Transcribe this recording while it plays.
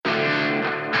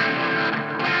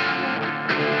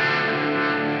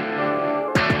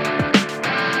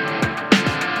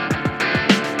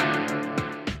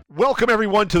Welcome,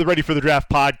 everyone, to the Ready for the Draft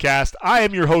podcast. I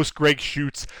am your host, Greg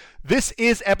Schutz. This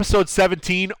is episode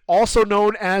 17, also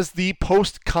known as the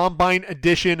post-combine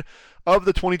edition of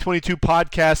the 2022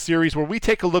 podcast series, where we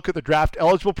take a look at the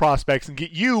draft-eligible prospects and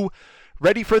get you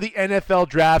ready for the NFL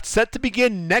draft, set to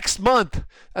begin next month.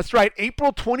 That's right,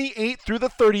 April 28th through the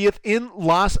 30th in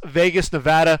Las Vegas,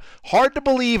 Nevada. Hard to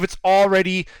believe it's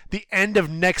already the end of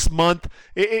next month.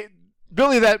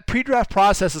 Really, that pre-draft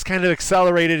process is kind of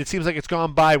accelerated. It seems like it's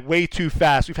gone by way too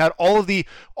fast. We've had all of the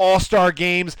all-star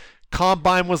games.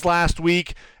 Combine was last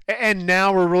week, and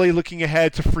now we're really looking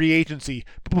ahead to free agency.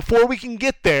 But before we can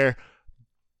get there,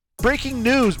 breaking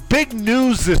news, big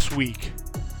news this week.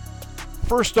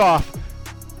 First off,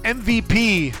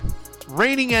 MVP,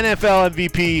 reigning NFL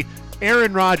MVP,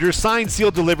 Aaron Rodgers, signed,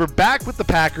 sealed, delivered, back with the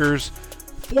Packers,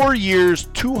 4 years,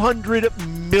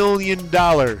 $200 million.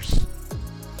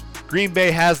 Green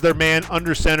Bay has their man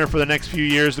under center for the next few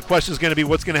years. The question is going to be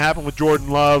what's going to happen with Jordan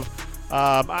Love.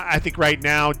 I think right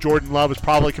now Jordan Love is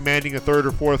probably commanding a third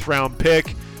or fourth round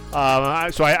pick.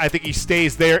 So I think he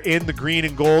stays there in the green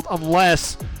and gold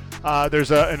unless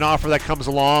there's an offer that comes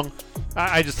along.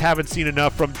 I just haven't seen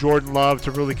enough from Jordan Love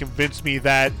to really convince me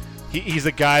that he's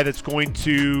a guy that's going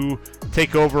to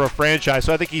take over a franchise.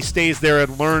 So I think he stays there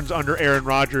and learns under Aaron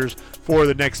Rodgers for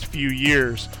the next few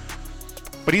years.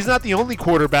 But he's not the only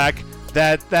quarterback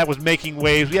that was making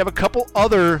waves. We have a couple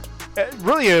other,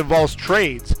 really it involves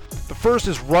trades. The first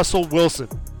is Russell Wilson.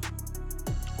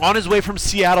 On his way from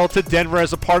Seattle to Denver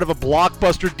as a part of a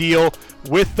blockbuster deal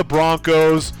with the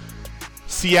Broncos.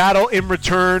 Seattle, in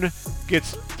return,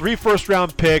 gets 3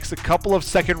 first-round picks, a couple of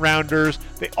second-rounders.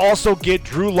 They also get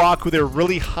Drew Lock, who they're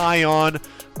really high on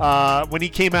when he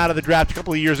came out of the draft a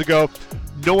couple of years ago.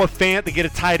 Noah Fant, they get a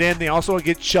tight end. They also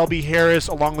get Shelby Harris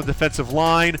along the defensive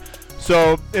line.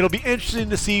 So it'll be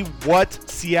interesting to see what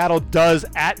Seattle does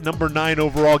at number 9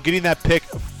 overall, getting that pick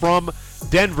from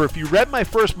Denver. If you read my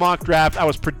first mock draft, I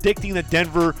was predicting that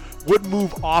Denver would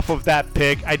move off of that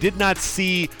pick. I did not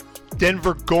see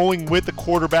Denver going with the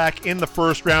quarterback in the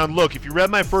first round. Look, if you read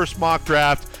my first mock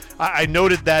draft, I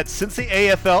noted that since the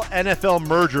AFL-NFL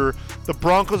merger, the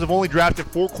Broncos have only drafted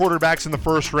 4 quarterbacks in the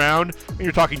first round. And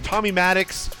you're talking Tommy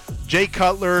Maddox, Jay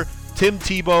Cutler, Tim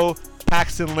Tebow,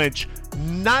 Paxton Lynch.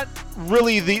 Not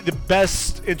really the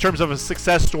best in terms of a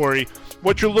success story.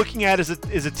 What you're looking at is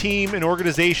a team, an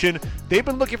organization. They've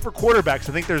been looking for quarterbacks.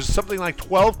 I think there's something like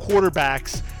 12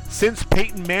 quarterbacks since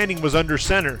Peyton Manning was under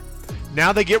center.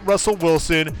 Now they get Russell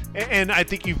Wilson, and I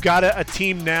think you've got a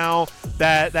team now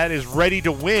that is ready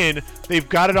to win. They've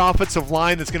got an offensive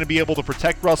line that's going to be able to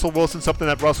protect Russell Wilson, something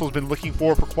that Russell's been looking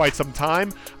for quite some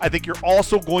time. I think you're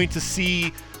also going to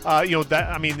see,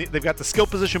 they've got the skill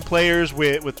position players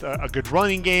with a good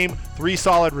running game, 3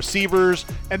 solid receivers,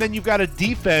 and then you've got a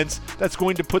defense that's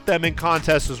going to put them in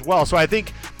contest as well. So I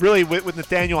think really with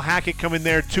Nathaniel Hackett coming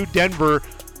there to Denver,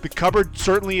 the cupboard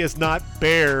certainly is not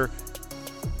bare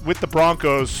with the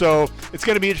Broncos, so it's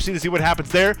going to be interesting to see what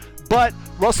happens there. But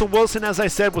Russell Wilson, as I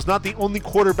said, was not the only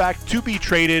quarterback to be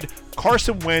traded.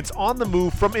 Carson Wentz on the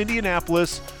move from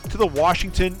Indianapolis to the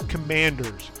Washington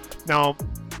Commanders. Now,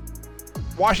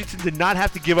 Washington did not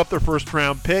have to give up their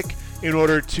first-round pick in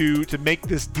order to make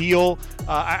this deal.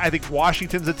 I think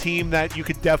Washington's a team that you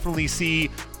could definitely see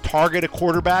target a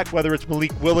quarterback, whether it's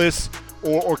Malik Willis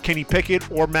or Kenny Pickett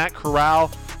or Matt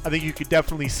Corral. I think you could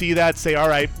definitely see that, say, all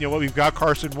right, you know what, we've got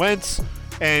Carson Wentz,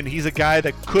 and he's a guy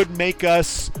that could make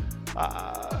us,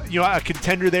 a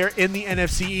contender there in the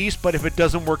NFC East, but if it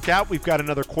doesn't work out, we've got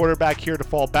another quarterback here to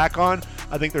fall back on.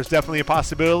 I think there's definitely a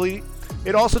possibility.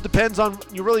 It also depends on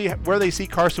where they see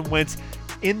Carson Wentz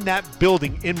in that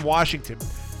building in Washington,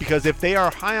 because if they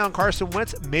are high on Carson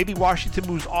Wentz, maybe Washington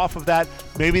moves off of that.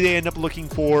 Maybe they end up looking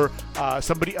for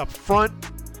somebody up front,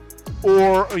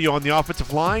 or on the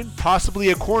offensive line,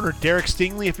 possibly a corner. Derek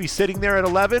Stingley, if he's sitting there at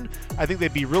 11, I think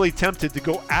they'd be really tempted to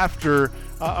go after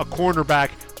a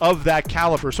cornerback of that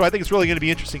caliber. So I think it's really going to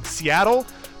be interesting. Seattle,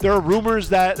 there are rumors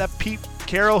that Pete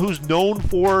Carroll, who's known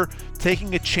for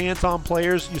taking a chance on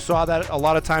players, you saw that a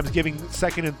lot of times, giving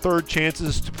second and third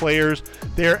chances to players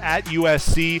there at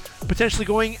USC, potentially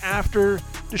going after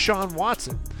Deshaun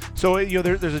Watson. So,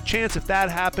 there's a chance if that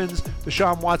happens,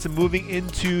 Deshaun Watson moving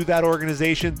into that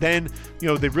organization, then,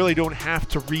 they really don't have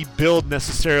to rebuild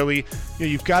necessarily.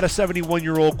 You've got a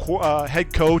 71-year-old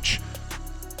head coach.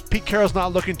 Pete Carroll's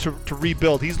not looking to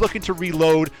rebuild. He's looking to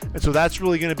reload, and so that's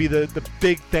really going to be the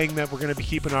big thing that we're going to be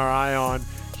keeping our eye on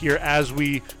here as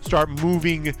we start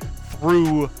moving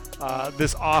through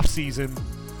this offseason.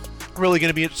 Really going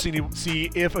to be interesting to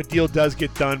see if a deal does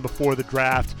get done before the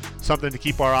draft. something to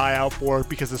keep our eye out for,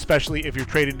 because especially if you're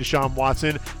trading Deshaun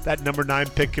Watson, that number 9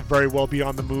 pick could very well be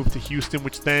on the move to Houston,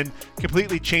 which then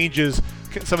completely changes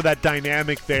some of that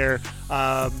dynamic there,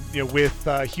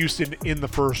 with Houston in the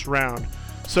first round.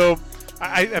 So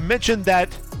I mentioned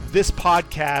that this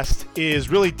podcast is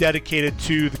really dedicated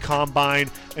to the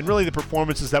combine and really the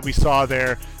performances that we saw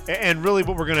there. And really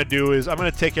what we're going to do is I'm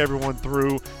going to take everyone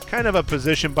through kind of a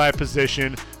position by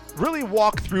position, really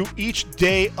walk through each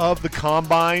day of the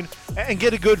combine and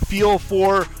get a good feel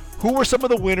for who are some of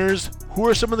the winners, who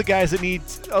are some of the guys that need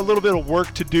a little bit of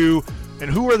work to do, and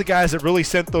who are the guys that really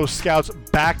sent those scouts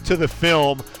back to the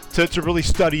film to really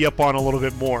study up on a little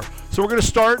bit more. So we're going to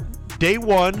start day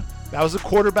 1. That was the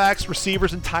quarterbacks,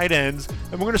 receivers, and tight ends.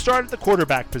 And we're going to start at the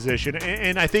quarterback position.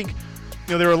 And I think,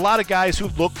 there are a lot of guys who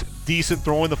looked decent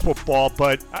throwing the football,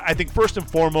 but I think first and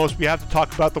foremost, we have to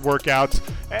talk about the workouts.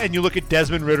 And you look at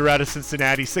Desmond Ridder out of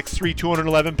Cincinnati, 6'3",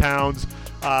 211 pounds.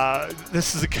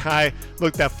 This is a guy,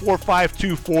 look, that 4'5",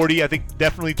 240, I think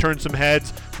definitely turned some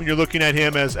heads when you're looking at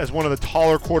him as one of the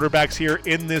taller quarterbacks here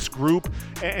in this group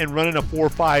and running a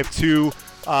 4.52.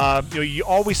 You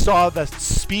always saw the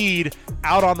speed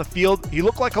out on the field. He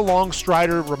looked like a long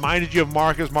strider, reminded you of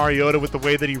Marcus Mariota with the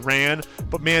way that he ran.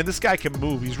 But man, this guy can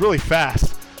move. He's really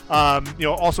fast.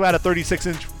 Also had a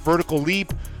 36-inch vertical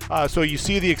leap. So you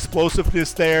see the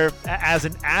explosiveness there as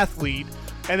an athlete.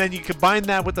 And then you combine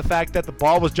that with the fact that the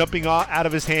ball was jumping out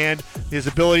of his hand, his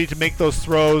ability to make those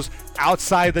throws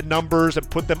outside the numbers and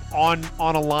put them on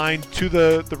a line to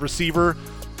the receiver.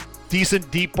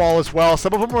 Decent deep ball as well.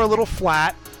 Some of them were a little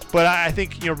flat, but I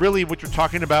think, really what you're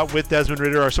talking about with Desmond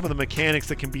Ridder are some of the mechanics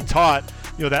that can be taught.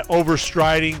 That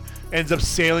overstriding ends up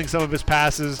sailing some of his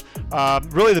passes.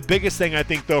 Really the biggest thing I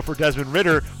think, though, for Desmond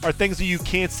Ridder are things that you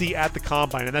can't see at the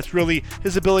combine, and that's really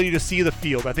his ability to see the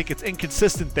field. I think it's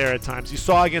inconsistent there at times. You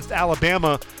saw against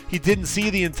Alabama, he didn't see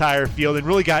the entire field and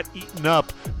really got eaten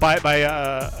up by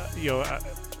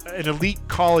an elite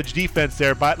college defense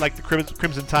there, like the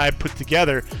Crimson Tide put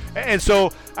together. And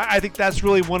so I think that's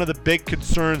really one of the big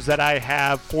concerns that I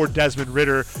have for Desmond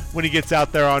Ridder when he gets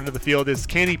out there onto the field is,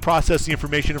 can he process the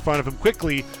information in front of him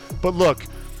quickly? But look,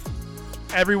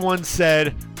 everyone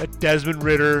said that Desmond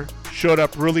Ridder showed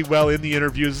up really well in the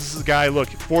interviews. This is a guy, look,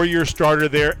 4-year starter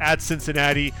there at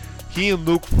Cincinnati. He and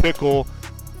Luke Fickell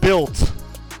built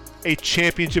a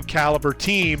championship caliber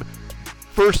team,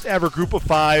 first ever group of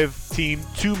 5 team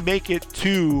to make it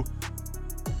to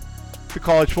the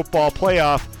college football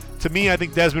playoff. To me, I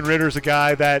think Desmond Ridder is a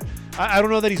guy that I don't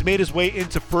know that he's made his way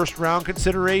into first round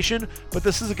consideration, but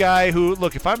this is a guy who,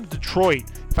 look, if I'm Detroit,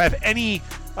 if I have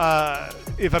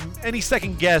any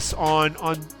second guess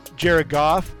on Jared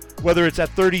Goff, whether it's at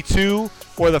 32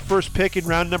 or the first pick in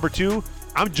round number 2,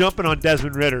 I'm jumping on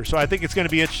Desmond Ridder. So I think it's going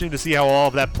to be interesting to see how all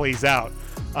of that plays out.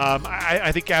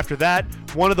 I think after that,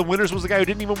 one of the winners was the guy who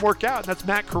didn't even work out, and that's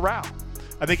Matt Corral.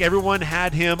 I think everyone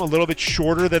had him a little bit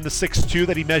shorter than the 6'2"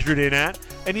 that he measured in at,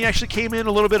 and he actually came in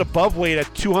a little bit above weight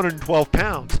at 212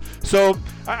 pounds. So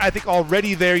I think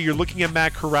already there you're looking at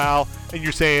Matt Corral, and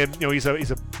you're saying, he's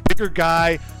a bigger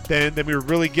guy than we were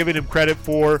really giving him credit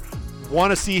for.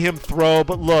 Want to see him throw,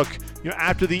 but look,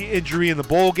 after the injury in the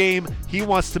bowl game, he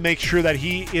wants to make sure that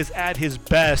he is at his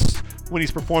best when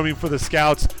he's performing for the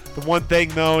Scouts. The one thing,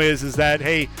 though, is that,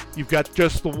 hey, you've got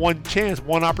just the one chance,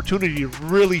 one opportunity to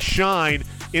really shine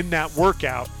in that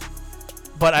workout.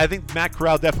 But I think Matt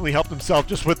Corral definitely helped himself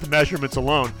just with the measurements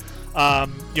alone.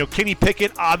 Kenny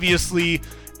Pickett, obviously,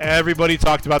 everybody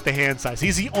talked about the hand size.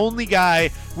 He's the only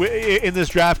guy in this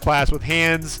draft class with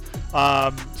hands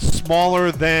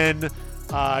smaller than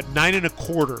 9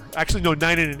 1/4. Actually, no,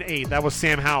 9 1/8. That was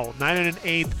Sam Howell. 9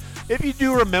 1/8. If you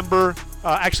do remember,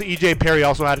 actually E.J. Perry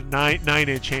also had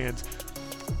 9-inch hands,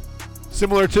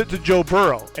 similar to Joe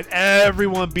Burrow. And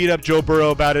everyone beat up Joe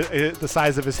Burrow about the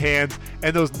size of his hands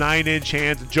and those 9-inch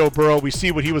hands. And Joe Burrow, we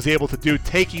see what he was able to do,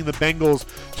 taking the Bengals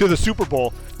to the Super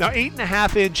Bowl. Now,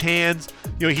 8.5-inch hands,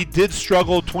 he did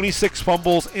struggle, 26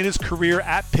 fumbles in his career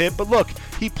at Pitt. But look,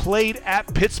 he played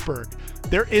at Pittsburgh.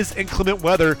 There is inclement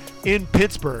weather in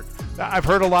Pittsburgh. I've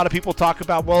heard a lot of people talk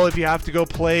about, well, if you have to go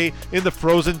play in the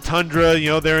frozen tundra,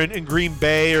 they're in Green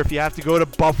Bay, or if you have to go to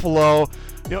Buffalo,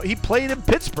 he played in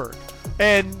Pittsburgh.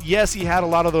 And yes, he had a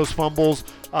lot of those fumbles,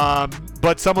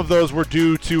 but some of those were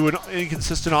due to an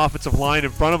inconsistent offensive line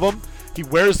in front of him. He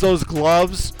wears those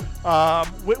gloves,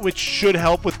 which should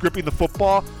help with gripping the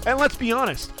football. And let's be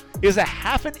honest, is a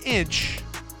 1/2 inch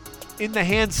in the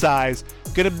hand size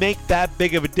going to make that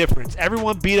big of a difference?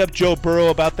 Everyone beat up Joe Burrow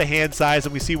about the hand size,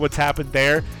 and we see what's happened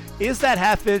there. Is that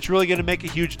half inch really going to make a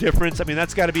huge difference? I mean,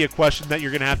 that's got to be a question that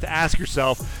you're going to have to ask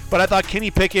yourself. But I thought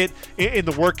Kenny Pickett in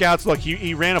the workouts, look,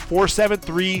 he ran a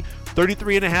 4.73,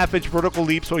 33.5-inch vertical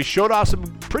leap, so he showed off some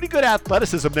pretty good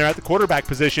athleticism there at the quarterback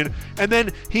position, and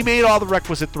then he made all the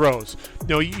requisite throws.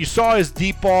 You saw his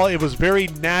deep ball. It was very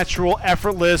natural,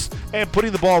 effortless, and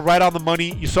putting the ball right on the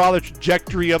money. You saw the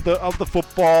trajectory of the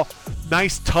football.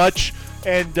 Nice touch,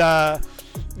 and a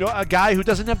guy who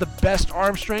doesn't have the best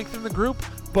arm strength in the group,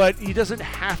 but he doesn't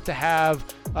have to have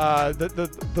the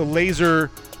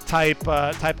laser type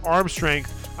arm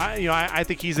strength. I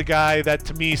think he's a guy that,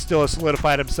 to me, still has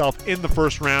solidified himself in the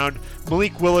first round.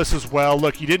 Malik Willis as well.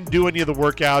 Look, he didn't do any of the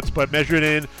workouts, but measured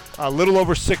in a little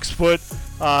over 6 foot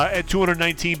at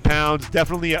 219 pounds.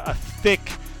 Definitely a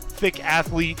thick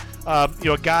athlete.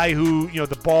 A guy who,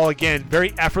 the ball, again,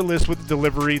 very effortless with the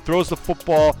delivery, throws the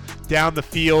football down the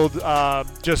field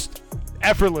just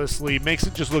effortlessly, makes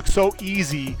it just look so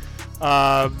easy.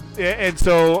 And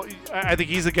so I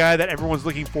think he's a guy that everyone's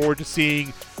looking forward to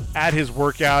seeing at his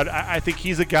workout. I think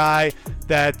he's a guy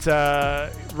that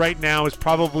right now is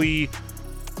probably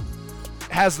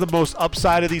has the most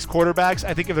upside of these quarterbacks.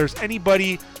 I think if there's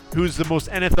anybody who's the most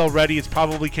NFL ready, it's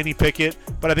probably Kenny Pickett.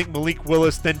 But I think Malik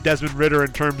Willis, then Desmond Ridder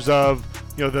in terms of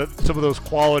some of those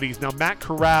qualities. Now Matt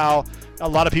Corral, a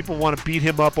lot of people want to beat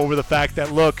him up over the fact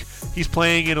that, look, he's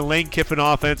playing in a Lane Kiffin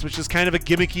offense, which is kind of a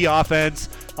gimmicky offense,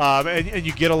 and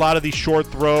you get a lot of these short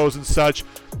throws and such,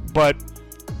 but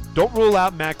don't rule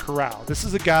out Matt Corral. This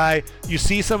is a guy, you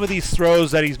see some of these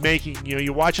throws that he's making.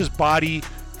 You watch his body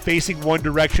facing one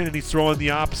direction and he's throwing the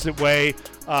opposite way.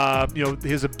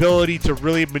 His ability to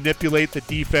really manipulate the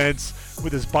defense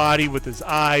with his body, with his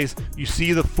eyes. You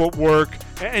see the footwork,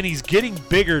 and he's getting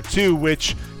bigger too,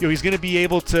 which he's going to be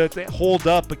able to hold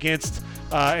up against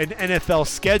an NFL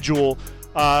schedule.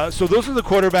 So those are the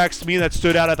quarterbacks to me that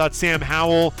stood out. I thought Sam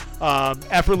Howell,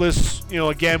 effortless,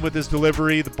 again with his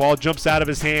delivery, the ball jumps out of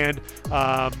his hand.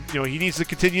 He needs to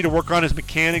continue to work on his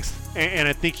mechanics, and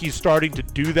I think he's starting to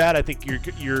do that. I think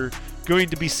you're going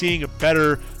to be seeing a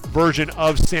better version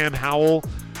of Sam Howell.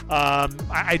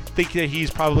 I think that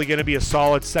he's probably going to be a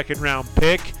solid second-round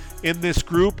pick in this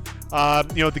group.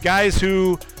 The guys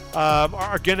who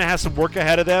are going to have some work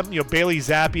ahead of them. Bailey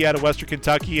Zappi out of Western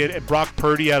Kentucky and Brock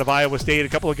Purdy out of Iowa State. A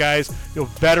couple of guys,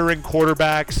 veteran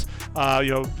quarterbacks.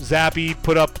 Zappi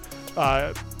put up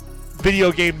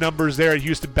video game numbers there at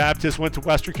Houston Baptist, went to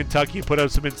Western Kentucky and put up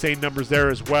some insane numbers there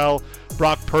as well.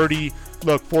 Brock Purdy,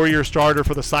 look, 4-year starter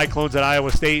for the Cyclones at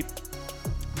Iowa State.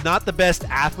 Not the best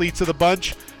athletes of the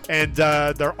bunch, and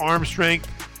their arm strength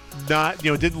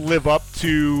didn't live up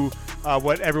to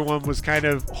what everyone was kind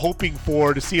of hoping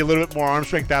for, to see a little bit more arm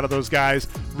strength out of those guys.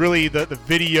 Really, the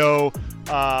video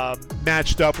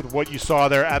matched up with what you saw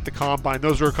there at the Combine.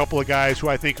 Those are a couple of guys who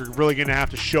I think are really going to have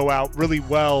to show out really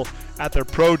well at their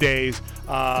pro days,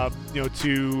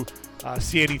 to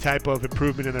see any type of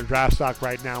improvement in their draft stock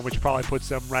right now, which probably puts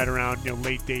them right around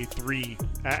late day 3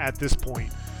 at this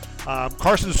point.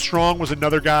 Carson Strong was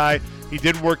another guy. He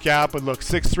didn't work out, but look,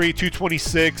 6'3",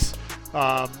 226,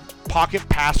 pocket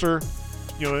passer.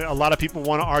 A lot of people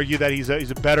want to argue that he's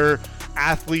a better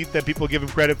athlete than people give him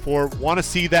credit for. Want to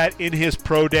see that in his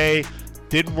pro day.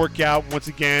 Didn't work out once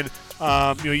again.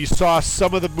 You saw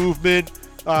some of the movement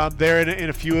there in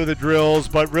a few of the drills,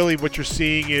 but really what you're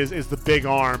seeing is the big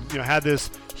arm. Had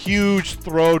this huge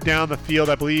throw down the field,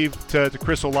 I believe, to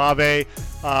Chris Olave,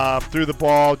 threw the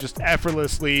ball just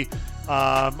effortlessly,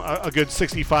 a good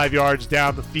 65 yards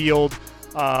down the field.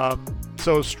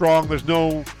 So Strong, there's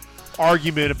no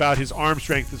argument about his arm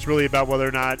strength. It's really about whether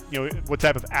or not, what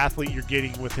type of athlete you're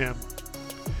getting with him.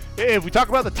 If we talk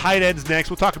about the tight ends next,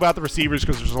 we'll talk about the receivers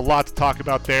because there's a lot to talk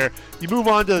about there. You move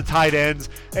on to the tight ends,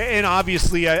 and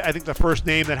obviously I think the first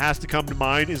name that has to come to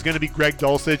mind is going to be Greg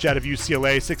Dulcich out of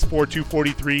UCLA, 6'4",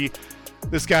 243.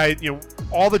 This guy,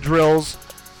 all the drills,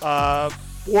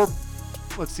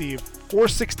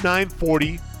 4.69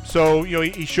 40. So,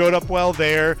 he showed up well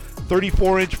there.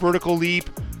 34-inch vertical leap.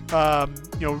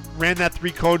 Ran that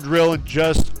 3-cone drill in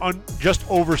just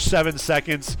over 7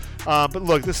 seconds. But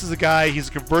look, this is a guy, he's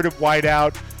a converted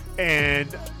wideout,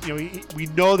 and we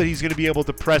know that he's going to be able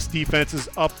to press defenses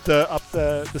up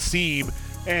the seam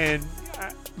and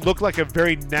look like a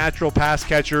very natural pass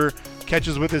catcher.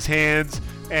 Catches with his hands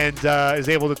and is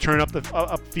able to turn up the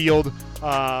upfield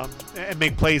and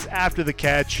make plays after the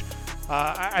catch.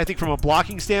 I think from a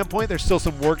blocking standpoint, there's still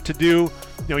some work to do.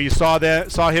 You saw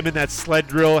him in that sled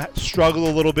drill struggle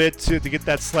a little bit to get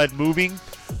that sled moving.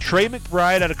 Trey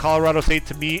McBride out of Colorado State,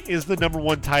 to me, is the number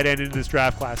 1 tight end in this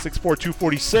draft class. 6'4",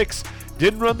 246,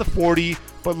 didn't run the 40,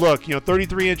 but look,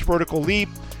 33-inch vertical leap,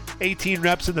 18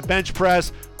 reps in the bench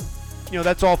press,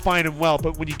 that's all fine and well.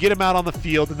 But when you get him out on the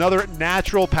field, another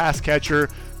natural pass catcher,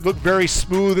 looked very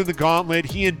smooth in the gauntlet.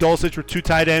 He and Dulcich were two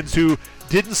tight ends who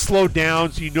didn't slow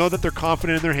down, so you know that they're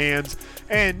confident in their hands.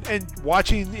 And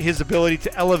watching his ability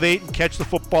to elevate and catch the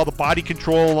football, the body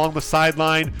control along the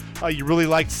sideline, you really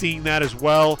liked seeing that as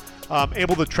well.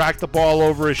 Able to track the ball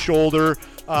over his shoulder.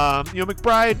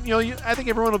 McBride, I think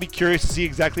everyone will be curious to see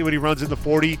exactly what he runs in the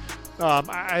 40.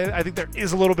 I think there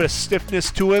is a little bit of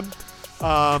stiffness to him.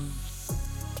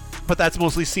 But that's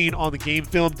mostly seen on the game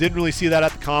film. Didn't really see that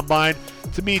at the combine.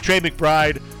 To me, Trey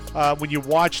McBride, when you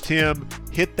watched him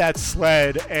hit that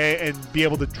sled and be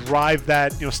able to drive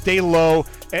that, stay low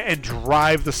and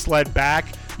drive the sled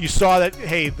back, you saw that,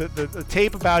 hey, the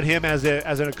tape about him as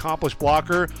an accomplished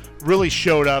blocker really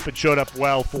showed up and showed up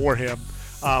well for him.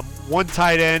 One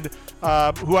tight end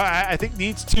who I think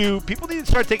people need to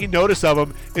start taking notice of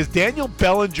him is Daniel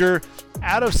Bellinger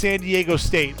out of San Diego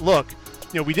State. Look,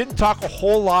 we didn't talk a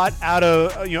whole lot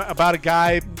about a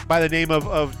guy by the name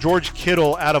of George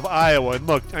Kittle out of Iowa. And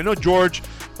look, I know George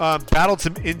battled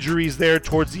some injuries there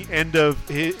towards the end of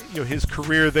his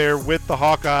career there with the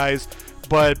Hawkeyes,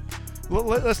 but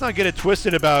let's not get it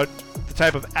twisted about the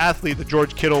type of athlete that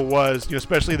George Kittle was,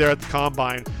 especially there at the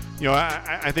combine.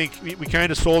 I think we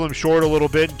kind of sold him short a little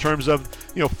bit in terms of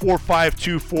 4'5",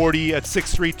 240 at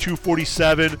 6'3",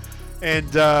 247,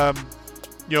 and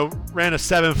ran a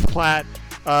 7 flat,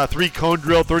 3-cone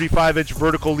drill, 35-inch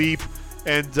vertical leap,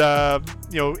 and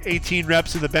 18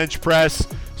 reps in the bench press.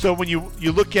 So when you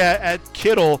look at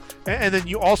Kittle, and then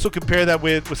you also compare that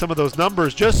with some of those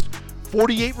numbers, just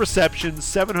 48 receptions,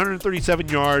 737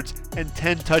 yards, and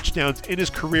 10 touchdowns in his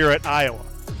career at Iowa.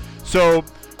 So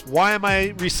why am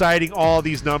I reciting all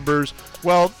these numbers?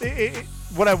 Well,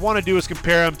 what I want to do is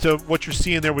compare them to what you're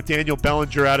seeing there with Daniel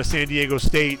Bellinger out of San Diego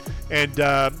State, and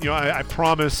I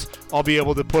promise I'll be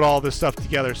able to put all this stuff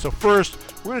together. So first,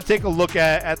 we're going to take a look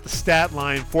at the stat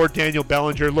line for Daniel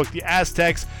Bellinger. Look, the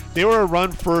Aztecs, they were a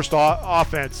run-first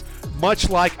offense, much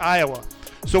like Iowa.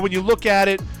 So when you look at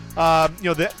it,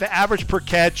 the average per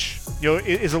catch,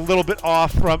 is a little bit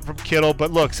off from Kittle,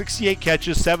 but look, 68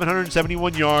 catches,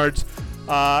 771 yards,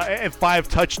 and 5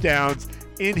 touchdowns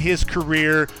in his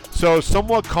career. So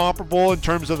somewhat comparable in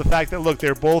terms of the fact that, look,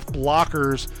 they're both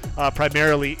blockers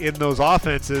primarily in those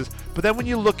offenses. But then when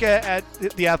you look at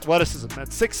the athleticism, at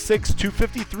 6'6",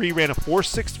 253, ran a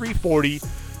 4.63 40,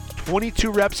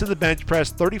 22 reps in the bench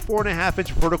press,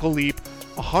 34.5-inch vertical leap,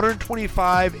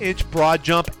 125-inch broad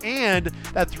jump, and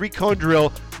that 3-cone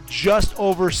drill just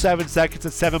over 7 seconds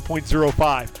at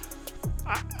 7.05.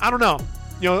 I don't know.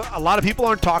 A lot of people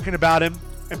aren't talking about him.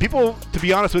 And people, to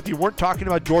be honest with you, weren't talking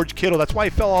about George Kittle. That's why he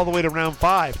fell all the way to round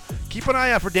 5. Keep an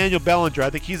eye out for Daniel Bellinger. I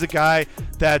think he's a guy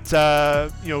that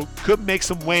could make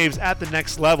some waves at the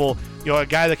next level. A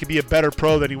guy that could be a better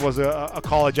pro than he was a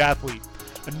college athlete.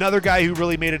 Another guy who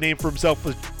really made a name for himself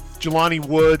was Jelani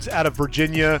Woods out of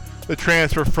Virginia, the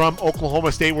transfer from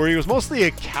Oklahoma State, where he was mostly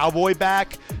a Cowboy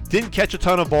back, didn't catch a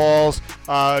ton of balls.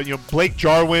 Blake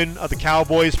Jarwin of the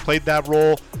Cowboys played that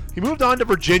role. He moved on to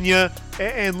Virginia,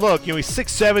 and look, he's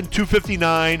 6'7",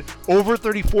 259, over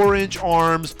 34-inch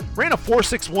arms, ran a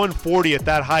 4.61 40 at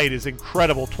that height is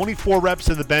incredible. 24 reps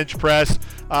in the bench press.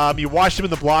 You watched him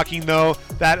in the blocking, though.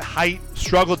 That height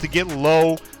struggled to get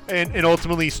low, and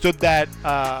ultimately stood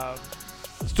the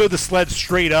sled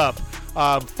straight up.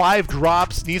 5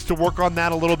 drops, needs to work on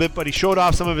that a little bit, but he showed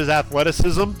off some of his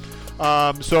athleticism.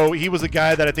 So he was a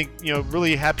guy that I think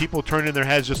really had people turning their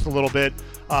heads just a little bit.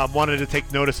 Wanted to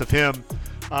take notice of him.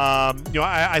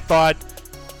 I thought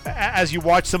as you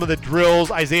watch some of the drills,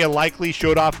 Isaiah Likely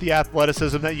showed off the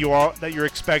athleticism that you're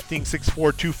expecting. 6'4",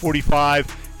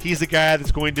 245. He's the guy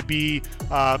that's going to be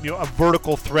a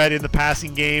vertical threat in the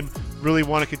passing game. Really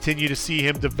want to continue to see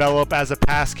him develop as a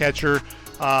pass catcher.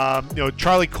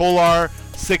 Charlie Kolar,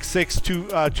 6'6",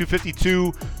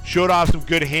 252, showed off some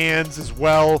good hands as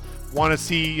well. Want to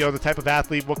see the type of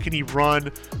athlete, what can he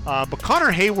run. But Connor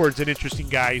Hayward's an interesting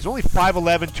guy. He's only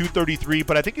 5'11", 233,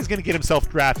 but I think he's going to get himself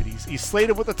drafted. He's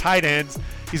slated with the tight ends.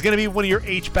 He's going to be one of your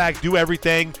H-back, do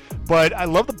everything. But I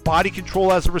love the body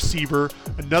control as a receiver.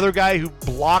 Another guy who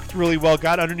blocked really well,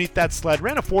 got underneath that sled,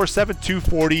 ran a 4.7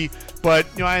 240. But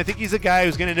I think he's a guy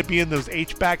who's going to end up being those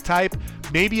H-back type.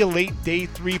 Maybe a late day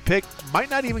 3 pick. Might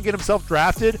not even get himself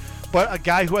drafted. But a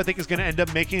guy who I think is going to end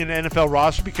up making an NFL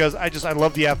roster because I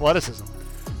love the athleticism.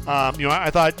 I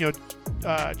thought,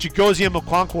 Chigoziem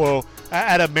Okonkwo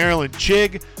out of Maryland.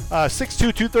 Chig, 6'2",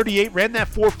 238, ran that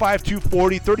 4.5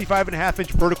 240,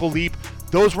 35.5-inch vertical leap,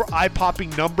 those were eye-popping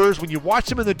numbers. When you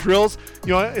watch him in the drills,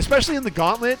 especially in the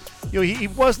gauntlet, he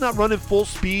was not running full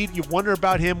speed. You wonder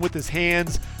about him with his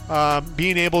hands,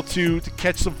 being able to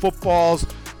catch some footballs.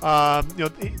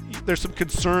 There's some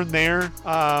concern there.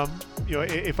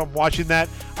 If I'm watching that,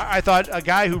 I thought a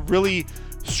guy who really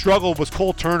struggled was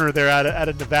Cole Turner there out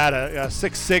of Nevada,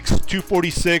 6'6",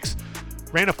 246,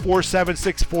 ran a 4.7,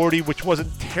 640, which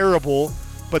wasn't terrible.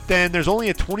 But then there's only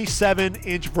a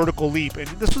 27-inch vertical leap. And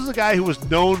this was a guy who was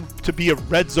known to be a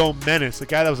red zone menace, a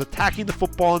guy that was attacking the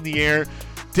football in the air,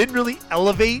 didn't really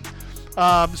elevate.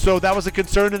 So that was a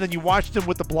concern. And then you watched him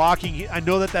with the blocking. I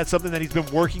know that that's something that he's been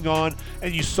working on,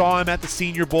 and you saw him at the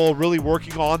Senior Bowl really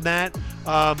working on that.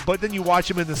 But then you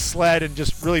watch him in the sled and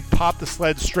just really pop the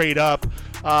sled straight up.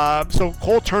 So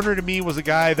Cole Turner to me was a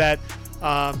guy that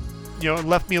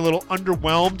left me a little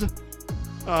underwhelmed.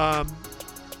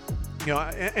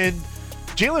 And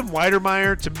Jalen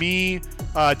Weidermeyer, to me,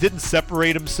 didn't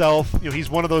separate himself. He's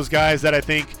one of those guys that I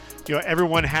think,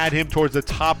 everyone had him towards the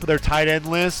top of their tight end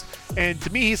list. And to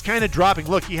me, he's kind of dropping.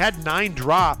 Look, he had 9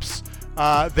 drops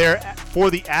there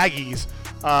for the Aggies.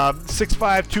 6'5",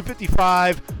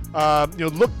 255.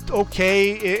 Looked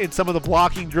okay in some of the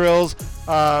blocking drills.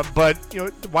 But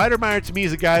Weidermeyer, to me,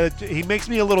 is a guy that he makes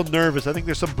me a little nervous. I think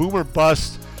there's some boomer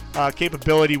bust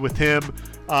capability with him.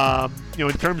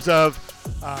 In terms of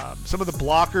some of the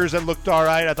blockers that looked all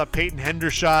right, I thought Peyton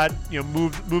Hendershot,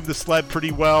 moved the sled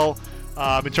pretty well.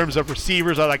 In terms of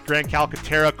receivers, I like Grant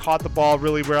Calcaterra, caught the ball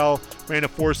really well, ran a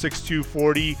 4.62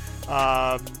 40.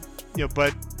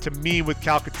 But to me, with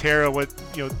Calcaterra,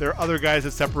 there are other guys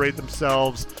that separate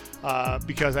themselves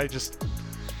because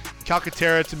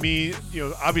Calcaterra, to me,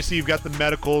 obviously you've got the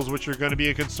medicals, which are going to be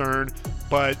a concern,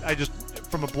 but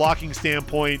from a blocking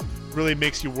standpoint, really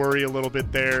makes you worry a little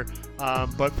bit there.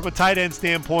 But from a tight end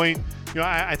standpoint,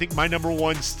 I think my number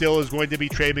one still is going to be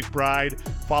Trey McBride,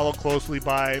 followed closely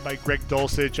by Greg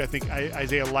Dulcich. I think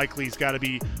Isaiah Likely's got to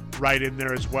be right in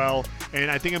there as well.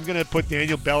 And I think I'm going to put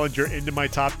Daniel Bellinger into my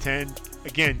top 10.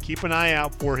 Again, keep an eye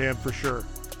out for him for sure.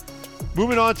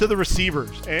 Moving on to the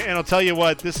receivers. And I'll tell you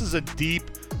what, this is a deep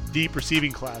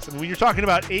receiving class. I mean, when you're talking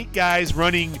about 8 guys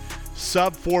running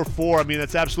sub 4.4, I mean,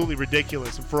 that's absolutely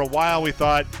ridiculous. And for a while we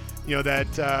thought, that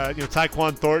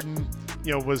Tyquan Thornton,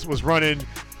 was running,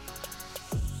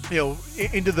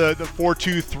 into the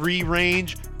 4.23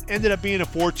 range, ended up being a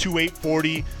 4.28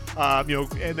 40.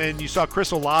 And then you saw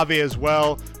Chris Olave as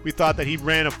well. We thought that he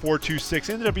ran a 4.26,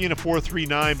 ended up being a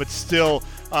 4.39, but still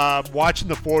watching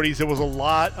the 40s, it was a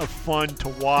lot of fun to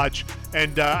watch.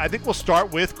 And I think we'll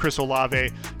start with Chris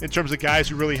Olave in terms of guys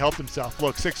who really helped himself.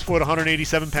 Look, 6 foot,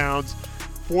 187 pounds,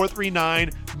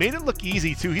 4.39, made it look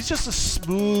easy too. He's just a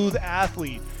smooth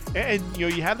athlete. And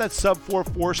you have that sub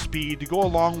 4.4 speed to go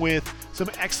along with some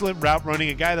excellent route running,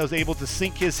 a guy that was able to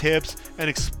sink his hips and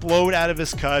explode out of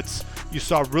his cuts. You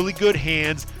saw really good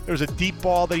hands. There was a deep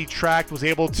ball that he tracked, was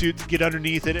able to get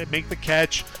underneath it and make the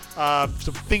catch.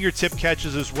 Some fingertip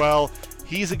catches as well.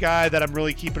 He's a guy that I'm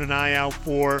really keeping an eye out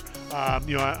for.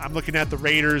 I'm looking at the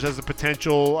Raiders as a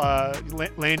potential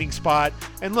landing spot.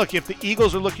 And look, if the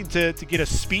Eagles are looking to get a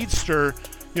speedster,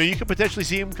 you could potentially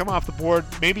see him come off the board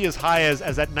maybe as high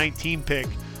as that 19 pick.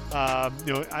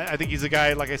 I think he's a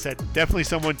guy, like I said, definitely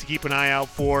someone to keep an eye out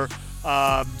for.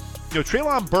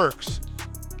 Treylon Burks,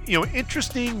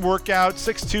 interesting workout,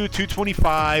 6'2",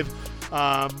 225,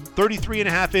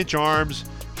 33.5-inch arms,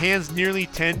 hands nearly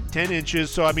 10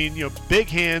 inches. So, I mean, big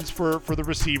hands for the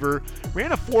receiver.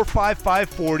 Ran a 4.5,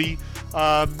 540,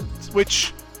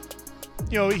 which,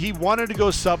 he wanted to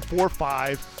go sub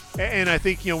 4.5. And I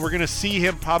think, we're going to see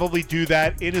him probably do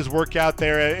that in his workout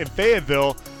there in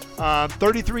Fayetteville.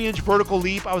 33-inch vertical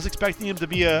leap. I was expecting him to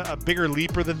be a bigger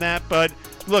leaper than that. But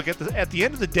look, at the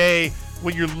end of the day,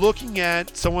 when you're looking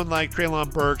at someone like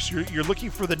Treylon Burks, you're looking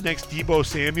for the next Deebo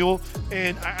Samuel.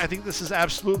 And I think this is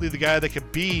absolutely the guy that could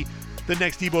be the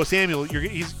next Deebo Samuel. You're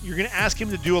going to ask him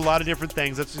to do a lot of different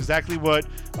things. That's exactly what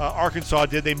Arkansas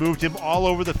did. They moved him all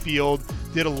over the field,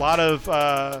 did a lot of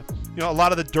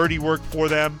the dirty work for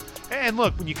them. And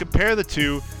look, when you compare the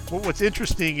two, what's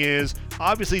interesting is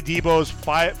obviously Deebo's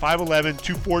 5'11",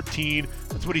 214.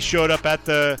 That's what he showed up at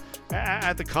the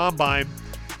combine.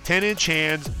 10-inch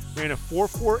hands, ran a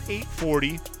 4.48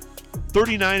 40,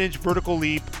 39-inch vertical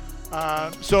leap.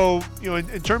 So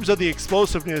in terms of the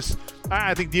explosiveness,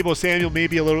 I think Deebo Samuel may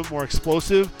be a little bit more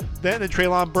explosive than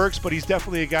Treylon Burks, but he's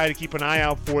definitely a guy to keep an eye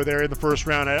out for there in the first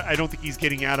round. I don't think he's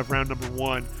getting out of round number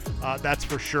 1. That's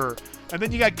for sure. And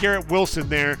then you got Garrett Wilson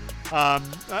there.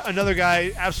 Another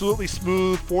guy, absolutely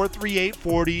smooth, 4.38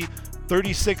 40,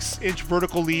 36-inch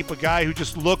vertical leap, a guy who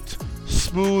just looked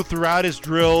smooth throughout his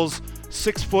drills,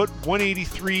 6 foot,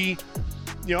 183,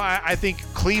 I think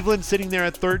Cleveland sitting there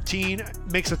at 13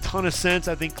 makes a ton of sense.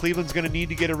 I think Cleveland's going to need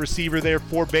to get a receiver there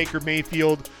for Baker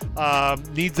Mayfield.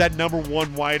 Needs that number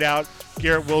one wideout,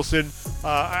 Garrett Wilson.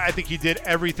 I think he did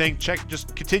everything,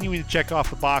 just continuing to check off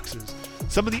the boxes.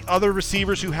 Some of the other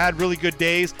receivers who had really good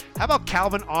days, how about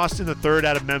Calvin Austin III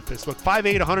out of Memphis? Look,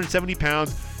 5'8", 170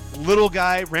 pounds, little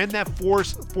guy, ran that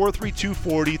 4.3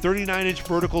 240, 39-inch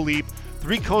vertical leap,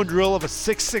 3-cone drill of a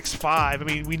 6.65. I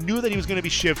mean, we knew that he was going to be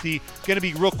shifty, going to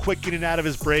be real quick getting out of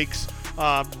his breaks.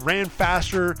 Ran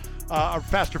faster, a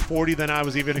faster 40 than I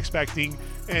was even expecting.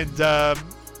 And,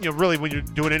 really when you're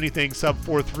doing anything sub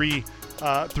 4.3,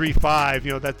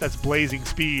 3.5, that's blazing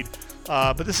speed.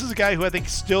 But this is a guy who I think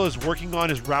still is working on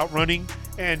his route running,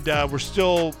 and we're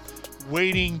still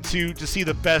waiting to see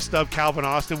the best of Calvin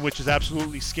Austin, which is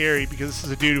absolutely scary because this is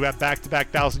a dude who had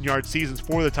back-to-back 1,000-yard seasons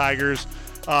for the Tigers.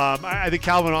 I think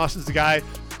Calvin Austin's the guy,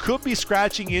 could be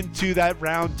scratching into that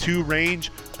round 2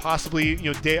 range, possibly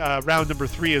round number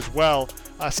 3 as well.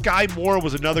 Sky Moore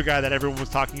was another guy that everyone was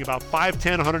talking about,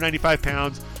 5'10", 195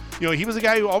 pounds. He was a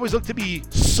guy who always looked to be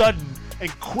sudden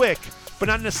and quick, but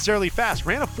not necessarily fast.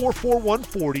 Ran a 4.4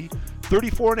 140,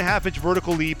 34.5-inch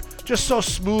vertical leap, just so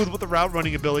smooth with the route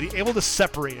running ability, able to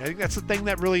separate. I think that's the thing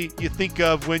that really you think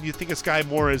of when you think of Sky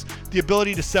Moore, is the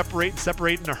ability to separate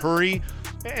in a hurry.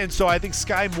 And so I think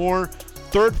Sky Moore,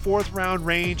 3rd, 4th round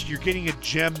range, you're getting a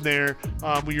gem there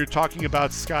when you're talking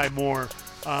about Sky Moore.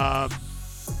 I'm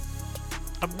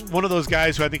one of those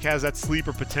guys who I think has that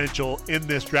sleeper potential in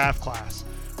this draft class.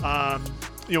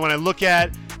 When I look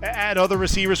at other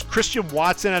receivers, Christian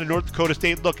Watson out of North Dakota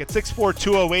State, look, at 6'4",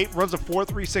 208, runs a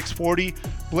 4.3 640,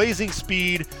 blazing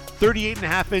speed,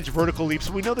 38.5-inch vertical leap.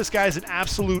 So we know this guy's an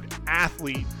absolute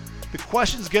athlete. The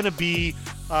question's going to be,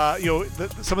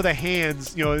 some of the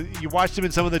hands. You watched him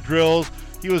in some of the drills.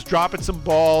 He was dropping some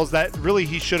balls that really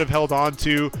he should have held on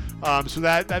to. So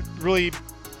that really,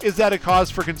 is that a cause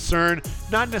for concern?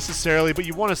 Not necessarily, but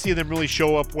you want to see them really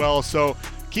show up well. So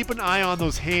keep an eye on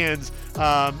those hands.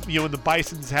 When the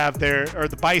Bisons have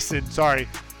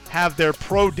their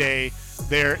pro day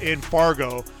there in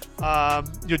Fargo.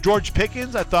 George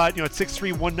Pickens, I thought, at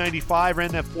 6'3", 195,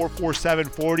 ran that 4.4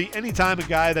 740. Anytime a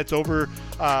guy that's over,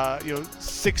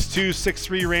 6'2",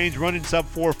 6'3 range, running sub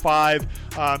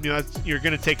 4.5, you're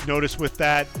going to take notice with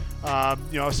that. I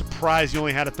was surprised he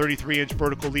only had a 33-inch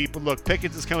vertical leap. But look,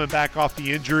 Pickens is coming back off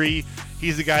the injury.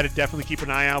 He's the guy to definitely keep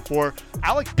an eye out for.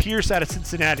 Alec Pierce out of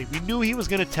Cincinnati. We knew he was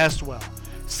going to test well.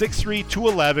 6'3",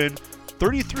 211.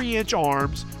 33-inch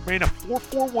arms, ran a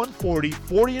 4.4 140,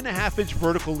 40.5-inch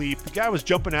vertical leap. The guy was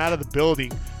jumping out of the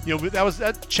building.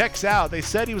 That checks out. They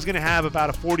said he was going to have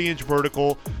about a 40-inch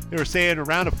vertical. They were saying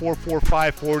around a 4.4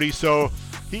 540. So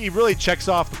he really checks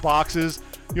off the boxes.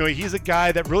 He's a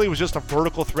guy that really was just a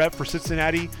vertical threat for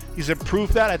Cincinnati. He's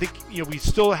improved that. I think we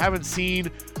still haven't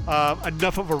seen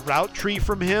enough of a route tree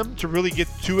from him to really get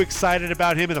too excited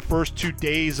about him in the first 2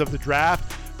 days of the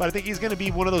draft. But I think he's going to be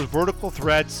one of those vertical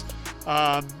threats.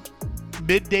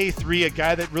 Midday 3, a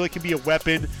guy that really can be a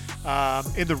weapon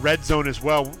in the red zone as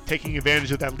well, taking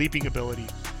advantage of that leaping ability.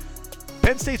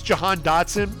 Penn State's Jahan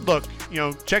Dotson, look,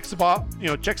 checks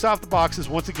off the boxes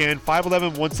once again. 5'11",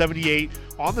 178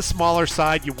 on the smaller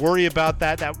side. You worry about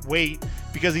that weight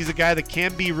because he's a guy that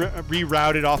can be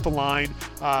rerouted off the line.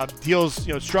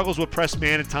 Struggles with press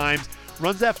man at times.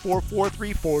 Runs that 4.4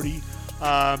 340.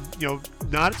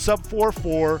 Not sub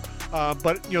 4.4.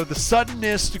 But the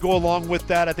suddenness to go along with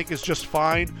that, I think, is just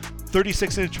fine.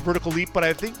 36-inch vertical leap, but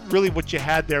I think really what you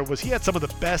had there was he had some of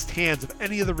the best hands of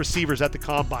any of the receivers at the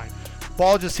combine.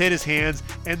 Ball just hit his hands,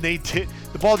 and the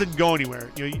ball didn't go anywhere.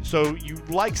 So you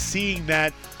like seeing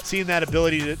that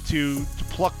ability to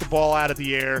pluck the ball out of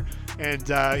the air,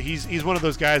 and he's one of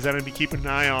those guys that I'm going to be keeping an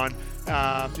eye on,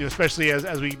 especially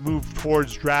as we move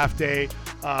towards draft day.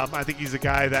 I think he's a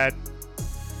guy that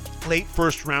late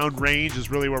first round range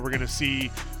is really where we're going to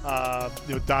see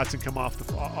Dotson come off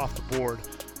the board.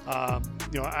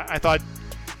 I thought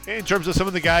in terms of some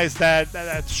of the guys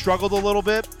that struggled a little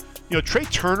bit, Trey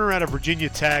Turner out of Virginia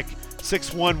Tech,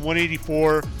 6'1",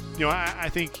 184. I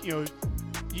think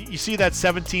you see that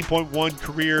 17.1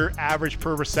 career average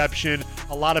per reception.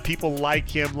 A lot of people like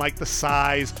him, like the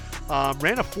size.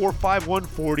 Ran a 4.5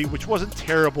 140, which wasn't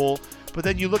terrible. But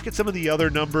then you look at some of the other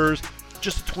numbers.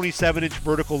 Just a 27-inch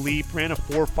vertical leap, ran a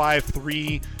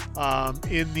 4.53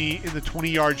 in the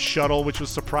 20-yard shuttle, which was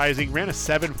surprising. Ran a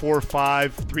 7.45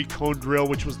 3-cone drill,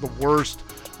 which was the worst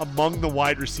among the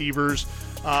wide receivers.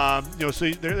 So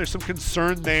there's some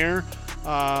concern there.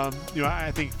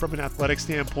 I think from an athletic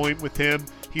standpoint with him,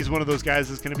 he's one of those guys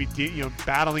that's going to be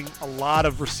battling a lot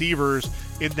of receivers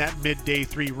in that midday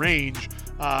 3 range.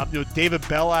 David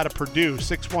Bell out of Purdue,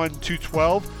 6'1",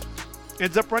 212,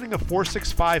 ends up running a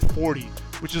 4.65 40,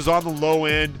 which is on the low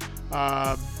end.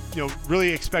 Really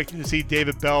expecting to see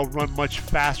David Bell run much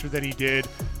faster than he did.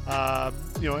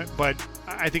 But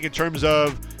I think in terms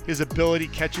of his ability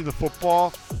catching the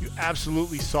football, you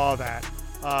absolutely saw that.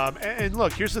 And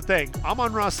look, here's the thing.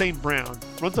 Amon-Ra St. Brown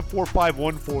runs a 4.5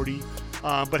 140,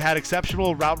 but had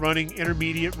exceptional route running,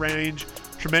 intermediate range,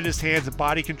 tremendous hands and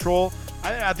body control.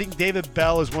 I think David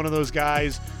Bell is one of those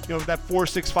guys, that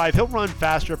 4.65, he'll run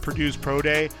faster at Purdue's Pro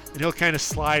Day, and he'll kind of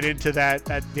slide into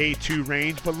that day 2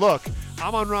 range. But look,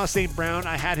 Amon-Ra St. Brown,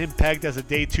 I had him pegged as a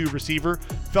day 2 receiver,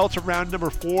 fell to round number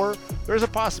 4. There's a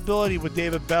possibility with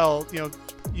David Bell,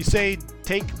 you say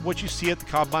take what you see at the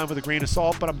combine with a grain of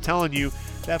salt, but I'm telling you,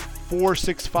 that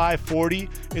 4.65 40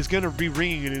 is going to be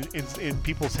ringing in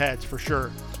people's heads for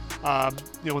sure.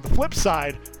 With the flip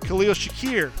side, Khalil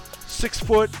Shakir, 6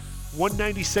 foot,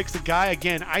 196. The guy,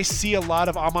 again, I see a lot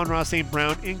of Amon-Ra St.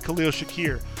 Brown in Khalil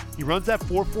Shakir. He runs that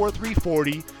 4.43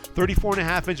 40,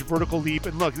 34.5-inch vertical leap.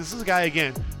 And look, this is a guy,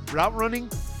 again, route running,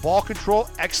 ball control,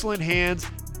 excellent hands,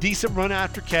 decent run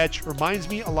after catch. Reminds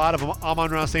me a lot of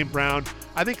Amon-Ra St. Brown.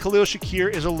 I think Khalil Shakir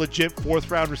is a legit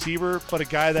 4th-round receiver, but a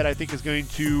guy that I think is going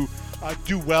to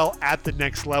do well at the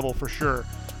next level for sure.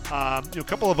 A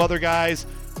couple of other guys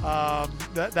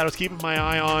that I was keeping my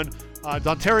eye on.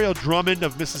 Dontario Drummond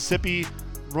of Mississippi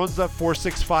runs that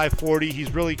 4.65 40.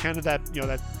 He's really kind of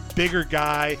that bigger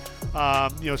guy.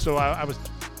 So I was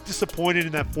disappointed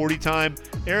in that 40 time.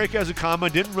 Eric Ezukama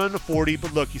didn't run the 40,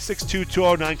 but look, he's 6'2",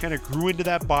 209, kind of grew into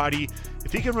that body.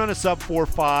 If he can run a sub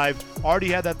 4.5, already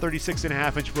had that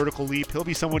 36.5-inch vertical leap, he'll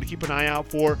be someone to keep an eye out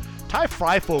for. Ty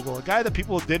Freifogel, a guy that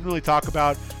people didn't really talk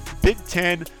about, Big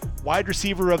Ten wide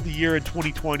receiver of the year in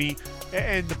 2020,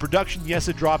 and the production, yes,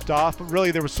 it dropped off, but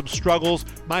really there was some struggles.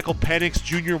 Michael Penix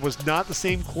Jr. was not the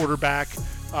same quarterback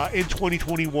in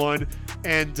 2021,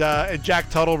 and Jack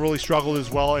Tuttle really struggled as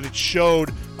well, and it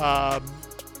showed.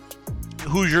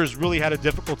 Hoosiers really had a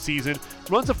difficult season.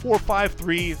 Runs a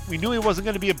 4.53. We knew he wasn't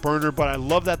going to be a burner, but I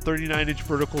love that 39-inch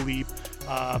vertical leap.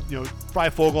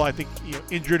 Freifogel, I think,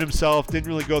 injured himself, didn't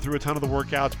really go through a ton of the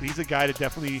workouts, but he's a guy to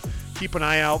definitely keep an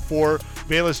eye out for.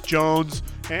 Velus Jones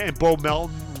and Bo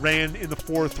Melton ran in the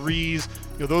 4.3s.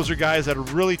 Those are guys that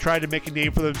have really tried to make a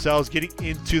name for themselves, getting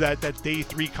into that day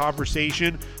 3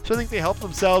 conversation. So I think they helped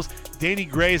themselves. Danny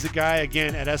Gray is a guy,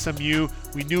 again, at SMU.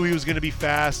 We knew he was going to be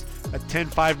fast at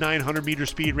 10.59 100-meter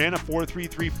speed, ran a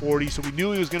 4.33 40, so we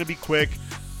knew he was going to be quick.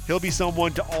 He'll be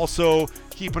someone to also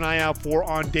keep an eye out for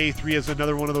on day 3 as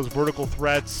another one of those vertical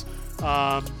threats.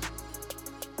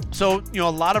 So, a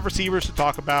lot of receivers to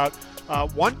talk about.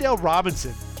 Wan'Dale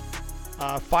Robinson,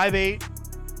 5'8",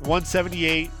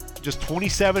 178, just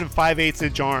 27 and 5/8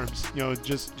 inch arms.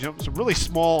 Some really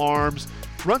small arms.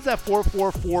 Runs that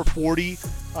 4.44 40,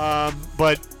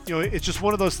 but it's just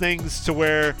one of those things to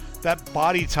where that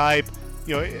body type.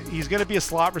 He's going to be a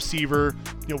slot receiver.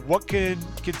 What can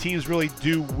teams really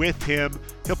do with him?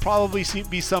 He'll probably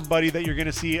be somebody that you're going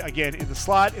to see, again, in the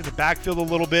slot, in the backfield a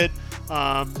little bit.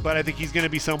 But I think he's going to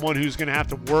be someone who's going to have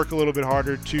to work a little bit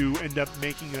harder to end up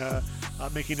making an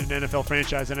NFL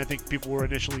franchise than I think people were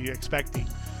initially expecting.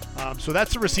 So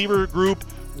that's the receiver group.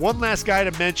 One last guy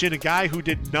to mention, a guy who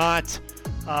did not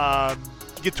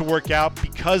get to work out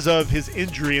because of his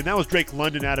injury, and that was Drake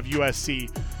London out of USC.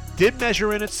 Did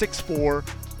measure in at 6'4",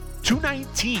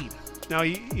 219. Now,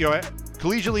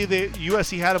 collegially, the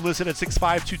USC had him listed at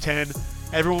 6'5", 210.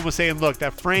 Everyone was saying, look,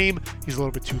 that frame, he's a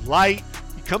little bit too light.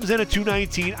 He comes in at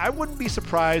 219. I wouldn't be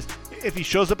surprised if he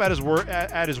shows up at his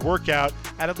workout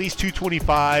at least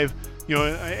 225.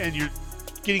 And you're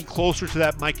getting closer to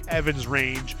that Mike Evans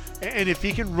range. And if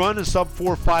he can run a sub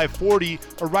 4.5 40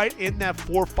 or right in that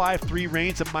 4.53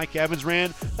 range that Mike Evans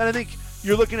ran, then I think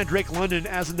you're looking at Drake London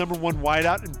as the number 1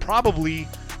 wideout and probably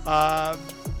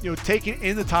taking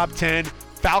in the top 10.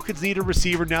 Falcons need a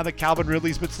receiver now that Calvin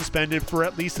Ridley's been suspended for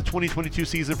at least the 2022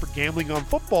 season for gambling on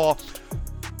football.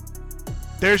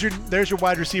 There's your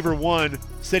wide receiver 1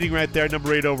 sitting right there,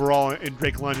 number 8 overall in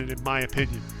Drake London, in my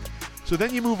opinion. So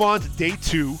then you move on to day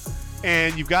 2,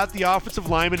 and you've got the offensive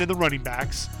linemen and the running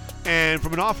backs. And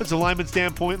from an offensive lineman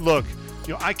standpoint, look,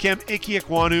 Ikem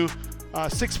Ekwonu,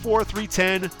 6'4",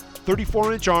 310,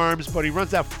 34-inch arms, but he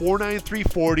runs that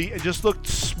 4.93 40 and just looked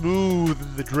smooth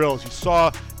in the drills. You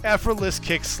saw effortless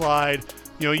kick slide.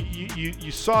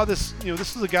 You saw this.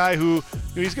 This is a guy who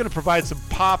he's going to provide some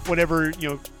pop whenever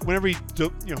he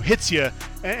hits you,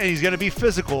 and he's going to be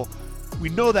physical. We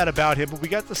know that about him, but we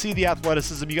got to see the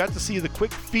athleticism. You got to see the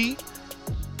quick feet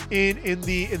in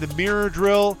the mirror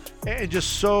drill, and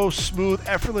just so smooth,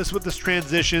 effortless with his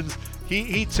transitions.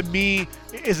 he to me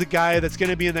is a guy that's going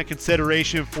to be in that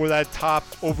consideration for that top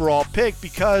overall pick,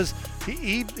 because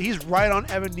he's right on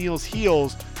Evan Neal's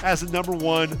heels as the number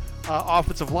one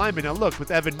offensive lineman. Now look,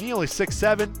 with Evan Neal, he's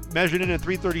 6'7", measured in at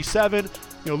 337,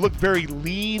 looked very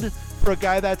lean for a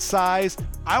guy that size.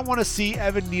 I want to see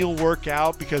Evan Neal work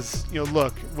out because,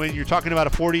 look, when you're talking about a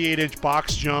 48-inch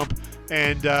box jump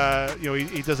and,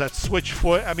 he does that switch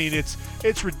foot, I mean,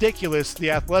 it's ridiculous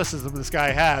the athleticism this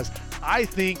guy has. I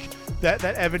think that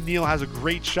Evan Neal has a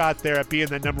great shot there at being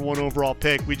that number one overall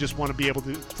pick. We just want to be able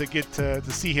to get to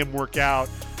see him work out.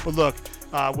 But look,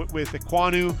 with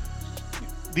Ekwonu,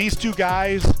 these two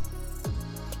guys,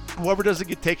 whoever doesn't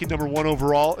get taken number one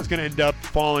overall is going to end up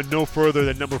falling no further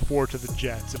than number 4 to the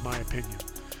Jets, in my opinion.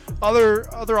 Other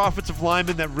offensive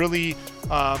linemen that really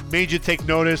made you take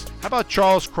notice. How about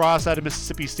Charles Cross out of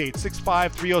Mississippi State?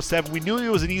 6'5", 307. We knew he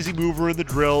was an easy mover in the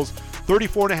drills.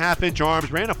 34.5-inch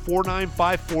arms. Ran a 4.9,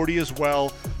 540 as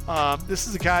well. This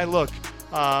is a guy, look,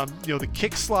 the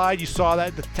kick slide, you saw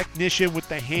that. The technician with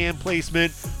the hand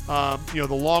placement. The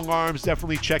long arms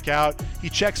definitely check out. He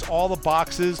checks all the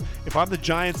boxes. If I'm the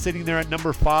Giants sitting there at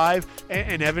number 5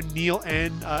 and Evan Neal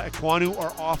and Ekwonu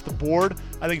are off the board,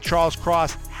 I think Charles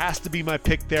Cross has to be my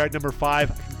pick there at number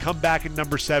 5. I can come back at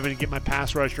number 7 and get my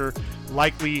pass rusher,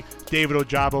 likely David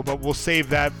Ojabo, but we'll save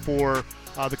that for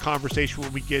the conversation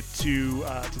when we get to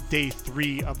day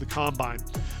 3 of the Combine.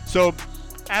 So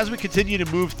as we continue to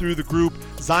move through the group,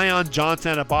 Zion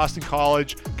Johnson at Boston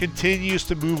College continues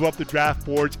to move up the draft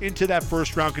boards into that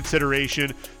first round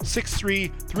consideration.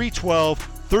 6'3",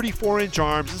 312, 34-inch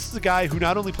arms. This is a guy who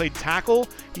not only played tackle,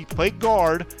 he played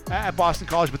guard at Boston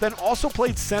College, but then also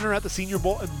played center at the Senior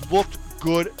Bowl and looked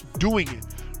good doing it.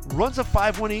 Runs a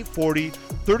 5'1", 840,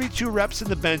 32 reps in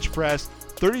the bench press,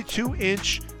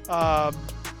 32-inch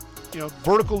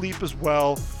vertical leap as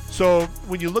well. So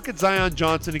when you look at Zion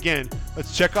Johnson, again,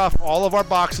 let's check off all of our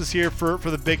boxes here for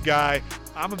the big guy.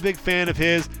 I'm a big fan of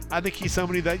his. I think he's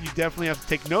somebody that you definitely have to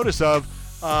take notice of.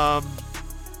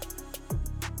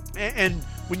 And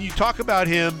when you talk about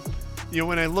him,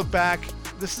 when I look back,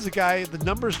 this is a guy, the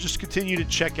numbers just continue to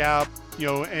check out,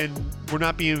 and we're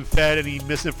not being fed any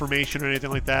misinformation or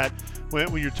anything like that.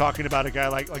 When you're talking about a guy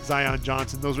like Zion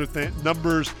Johnson, those are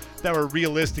numbers that were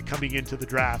realistic coming into the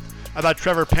draft. I thought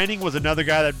Trevor Penning was another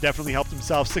guy that definitely helped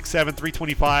himself. 6'7",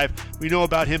 325. We know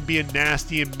about him being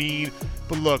nasty and mean,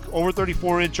 but look, over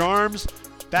 34-inch arms,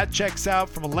 that checks out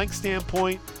from a length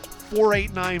standpoint.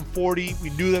 4'8", 940. We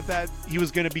knew that he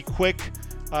was going to be quick,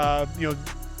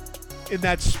 in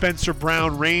that Spencer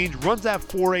Brown range. Runs that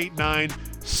 4.89,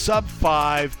 sub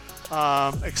 5.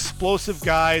 Explosive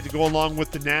guy to go along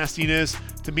with the nastiness.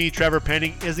 To me, Trevor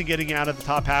Penning isn't getting out of the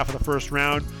top half of the first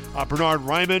round. Bernard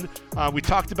Ryman, we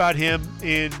talked about him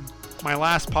in my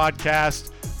last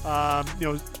podcast.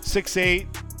 6'8",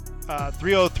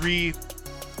 303.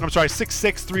 I'm sorry,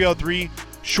 6'6", 303.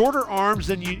 Shorter arms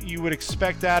than you would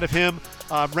expect out of him.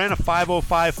 Ran a 5.05,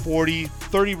 540,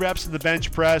 30 reps in the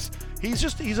bench press. He's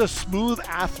a smooth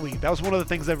athlete. That was one of the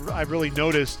things that I really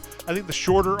noticed. I think the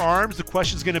shorter arms, the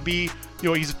question is going to be,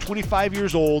 he's 25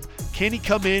 years old. Can he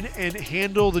come in and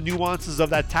handle the nuances of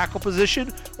that tackle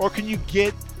position, or can you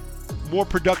get more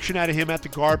production out of him at the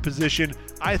guard position?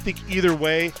 I think either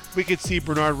way, we could see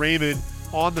Bernard Raymond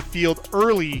on the field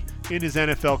early in his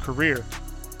NFL career.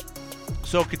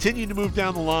 So continuing to move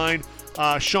down the line,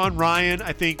 Sean Ryan,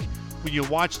 I think when you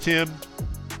watched him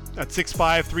at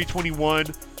 6'5", 321,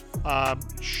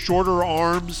 shorter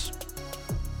arms,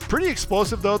 pretty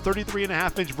explosive though,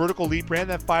 33.5-inch vertical leap, ran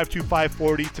that 5'2",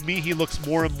 540. To me, he looks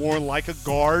more and more like a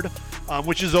guard,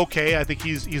 which is okay. I think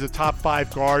he's a top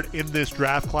 5 guard in this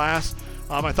draft class.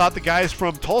 I thought the guys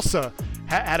from Tulsa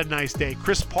had a nice day.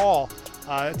 Chris Paul,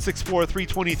 at 6'4",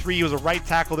 323, he was a right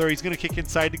tackle there. He's going to kick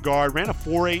inside the guard. Ran a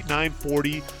 4.8,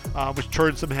 940, which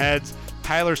turned some heads.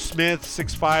 Tyler Smith,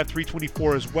 6'5",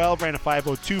 324 as well. Ran a 5.02,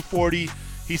 240.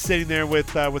 He's sitting there with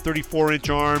 34-inch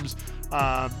arms.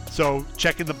 So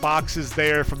checking the boxes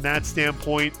there from that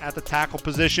standpoint at the tackle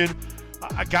position.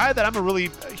 A guy that I'm a really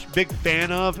big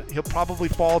fan of. He'll probably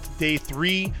fall to day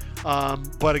 3,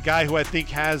 but a guy who I think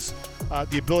has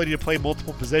the ability to play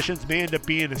multiple positions, may end up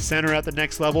being a center at the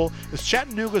next level, is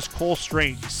Chattanooga's Cole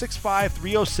Strange. 6'5",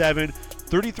 307,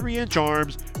 33-inch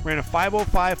arms, ran a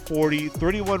 5.05, 40,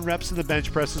 31 reps in the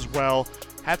bench press as well.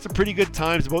 Had some pretty good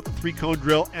times, both the 3-cone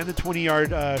drill and the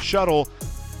 20-yard shuttle.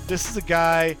 This is a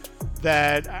guy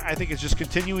that I think is just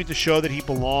continuing to show that he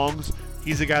belongs.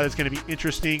 He's a guy that's going to be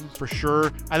interesting for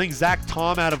sure. I think Zach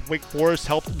Tom out of Wake Forest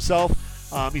helped himself.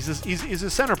 He's a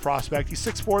center prospect. He's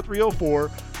 6'4",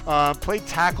 304. Played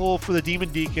tackle for the Demon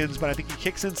Deacons, but I think he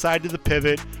kicks inside to the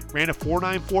pivot. Ran a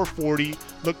 4.9, 440.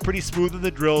 Looked pretty smooth in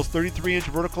the drills. 33-inch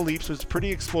vertical leap, so it's pretty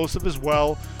explosive as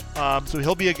well. So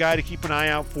he'll be a guy to keep an eye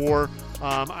out for.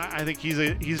 I think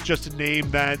he's just a name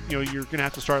that you're going to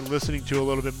have to start listening to a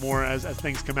little bit more as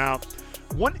things come out.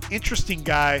 One interesting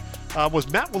guy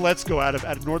was Matt Waletzko out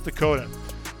of North Dakota.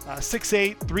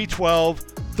 6'8", 312,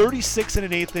 36 and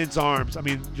an eighth inch arms. I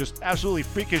mean, just absolutely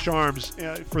freakish arms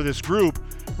for this group.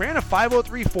 Ran a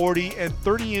 5.03 40 and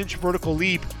 30-inch vertical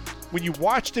leap. When you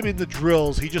watched him in the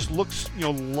drills, he just looks,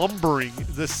 lumbering.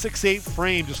 The 6'8"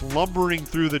 frame just lumbering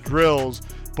through the drills.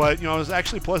 But, I was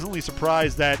actually pleasantly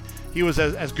surprised that he was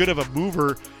as good of a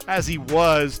mover as he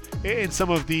was in some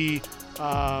of the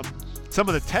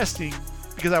testing,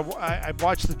 because I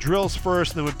watched the drills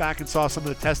first and then went back and saw some of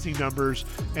the testing numbers,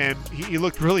 and he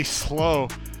looked really slow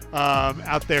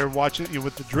out there watching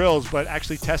with the drills, but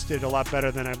actually tested a lot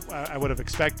better than I would have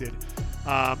expected.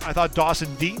 I thought Dawson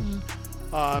Deaton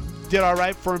did all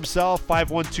right for himself. 5'1",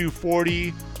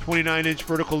 240, 29-inch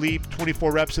vertical leap,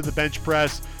 24 reps in the bench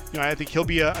press. I think he'll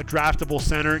be a draftable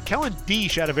center. Kellen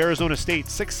Diesch out of Arizona State,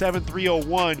 6'7",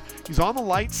 301. He's on the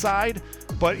light side,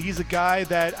 but he's a guy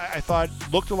that I thought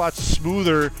looked a lot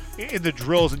smoother in the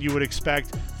drills than you would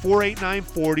expect. 4'8",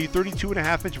 940,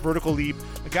 32.5-inch vertical leap.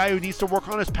 A guy who needs to work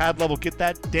on his pad level, get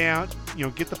that down,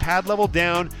 get the pad level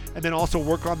down, and then also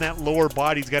work on that lower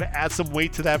body. He's got to add some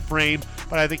weight to that frame,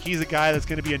 but I think he's a guy that's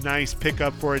going to be a nice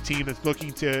pickup for a team that's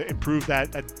looking to improve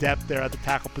that depth there at the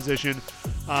tackle position.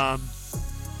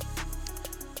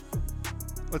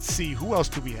 Let's see, who else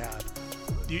do we have?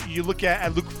 You look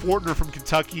at Luke Fortner from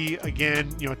Kentucky,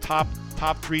 again, top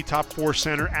 3, top 4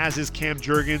 center, as is Cam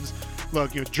Jurgens.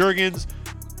 Look, Jurgens,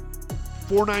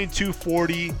 4'9",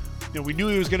 240. We knew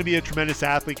he was going to be a tremendous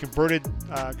athlete, converted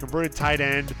tight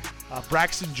end.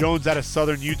 Braxton Jones out of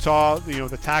Southern Utah,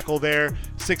 the tackle there,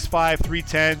 6'5",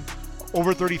 310,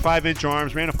 over 35-inch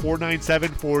arms, ran a 4'9",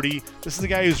 740. This is a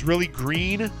guy who's really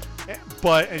green,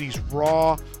 and he's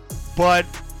raw, but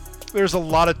there's a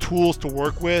lot of tools to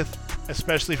work with,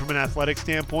 especially from an athletic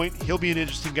standpoint. He'll be an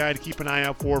interesting guy to keep an eye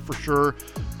out for sure.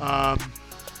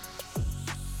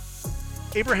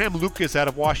 Abraham Lucas out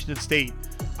of Washington State.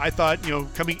 I thought,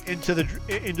 coming into the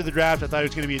draft, I thought he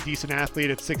was going to be a decent athlete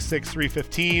at 6'6",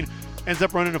 315. Ends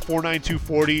up running a 4'9",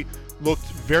 240. Looked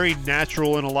very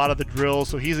natural in a lot of the drills,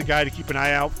 so he's a guy to keep an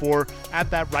eye out for at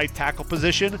that right tackle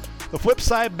position. The flip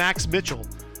side, Max Mitchell,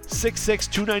 6'6",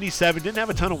 297. Didn't have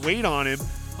a ton of weight on him.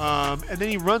 And then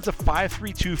he runs a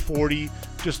 5'3", 240,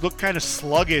 just looked kind of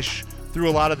sluggish through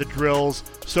a lot of the drills.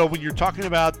 So when you're talking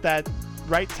about that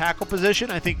right tackle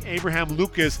position, I think Abraham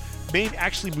Lucas may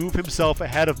actually move himself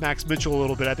ahead of Max Mitchell a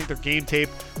little bit. I think their game tape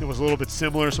was a little bit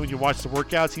similar, so when you watch the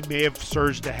workouts, he may have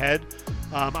surged ahead.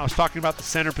 I was talking about the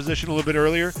center position a little bit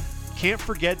earlier. Can't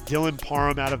forget Dylan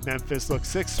Parham out of Memphis. Look,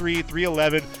 6'3",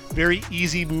 311, very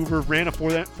easy mover, ran a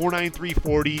 4'9",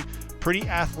 340. Pretty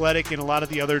athletic in a lot of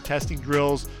the other testing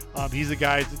drills. He's a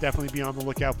guy to definitely be on the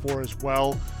lookout for as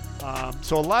well.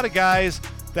 So a lot of guys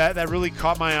that really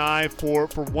caught my eye for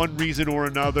one reason or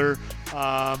another.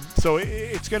 So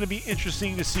it's going to be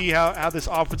interesting to see how this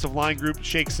offensive line group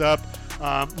shakes up.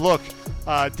 Look,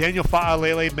 Daniel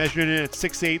Fa'alele measured in at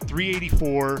 6'8",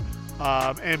 384.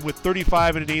 And with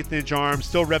 35 and an eighth inch arm,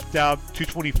 still repped out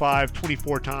 225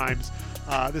 24 times.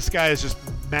 This guy is just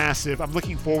massive. I'm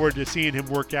looking forward to seeing him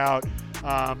work out.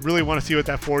 Really want to see what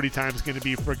that 40 time is going to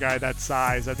be for a guy that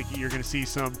size. I think you're going to see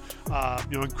some,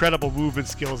 incredible movement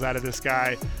skills out of this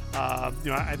guy.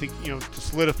 I think, to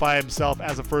solidify himself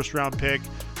as a first-round pick,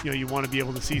 you want to be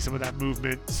able to see some of that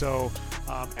movement. So,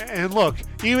 and look,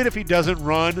 even if he doesn't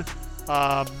run,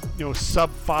 sub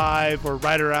 5 or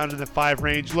right around in the 5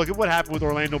 range, look at what happened with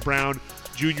Orlando Brown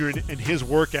Jr. in his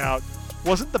workout.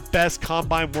 Wasn't the best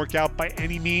combine workout by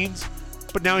any means,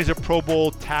 but now he's a Pro Bowl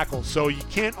tackle. So you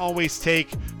can't always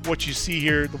take what you see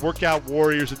here. The workout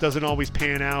warriors, it doesn't always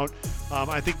pan out.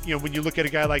 I think, when you look at a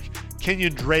guy like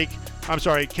Kenyon Green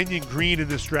in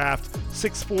this draft,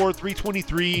 6'4",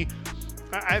 323.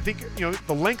 I think,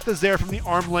 the length is there from the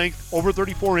arm length, over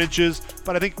 34 inches,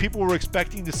 but I think people were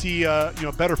expecting to see,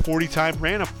 better 40 time.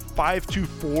 Ran a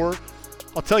 5.24.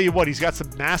 I'll tell you what, he's got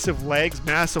some massive legs,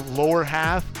 massive lower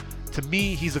half. To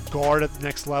me, he's a guard at the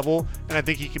next level, and I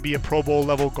think he could be a Pro Bowl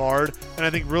level guard. And I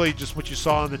think really just what you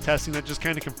saw in the testing, that just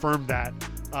kind of confirmed that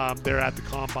there at the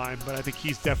Combine. But I think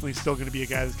he's definitely still going to be a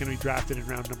guy that's going to be drafted in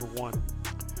round number 1.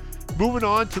 Moving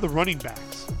on to the running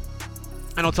backs.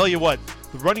 And I'll tell you what,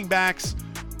 the running backs,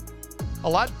 a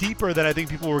lot deeper than I think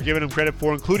people were giving him credit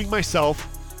for, including myself.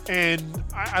 And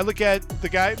I look at the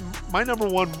guy, my number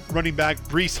one running back,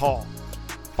 Breece Hall.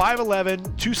 5'11",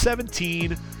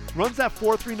 217, runs that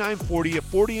 4.39 40, a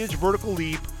 40-inch vertical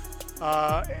leap.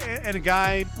 And a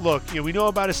guy, look, we know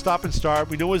about his stop and start.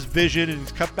 We know his vision and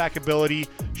his cutback ability.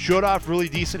 Showed off really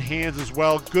decent hands as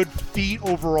well. Good feet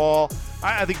overall.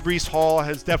 I think Breece Hall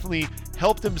has definitely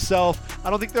helped himself.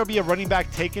 I don't think there'll be a running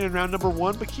back taken in round number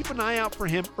 1, but keep an eye out for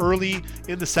him early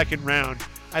in the second round.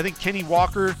 I think Kenny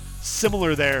Walker,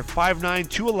 similar there. 5'9",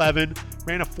 211,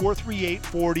 ran a 4.38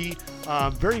 40.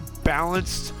 Very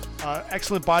balanced.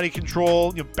 Excellent body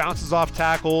control, bounces off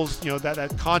tackles,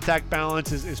 that contact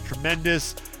balance is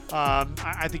tremendous.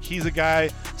 I think he's a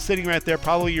guy sitting right there,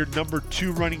 probably your number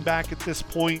 2 running back at this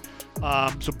point.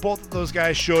 So both of those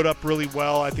guys showed up really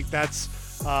well. I think that's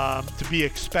to be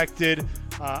expected.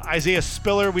 Isaiah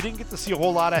Spiller, we didn't get to see a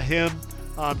whole lot of him.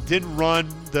 Didn't run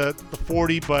the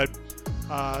 40, but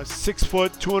 6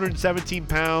 foot, 217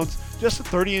 pounds. Just a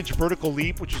 30-inch vertical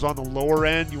leap, which was on the lower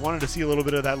end. You wanted to see a little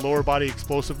bit of that lower body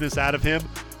explosiveness out of him.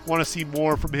 Want to see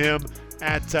more from him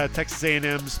at Texas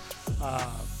A&M's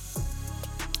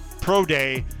Pro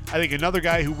Day. I think another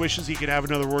guy who wishes he could have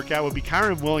another workout would be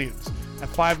Kyren Williams at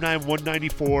 5'9",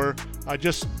 194.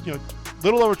 Just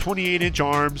little over 28-inch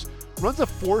arms. Runs a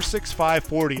 4.65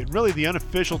 40, and really the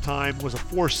unofficial time was a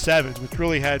 4.7, which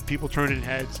really had people turning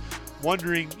heads,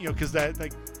 wondering, because that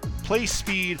play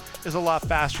speed is a lot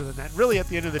faster than that. Really, at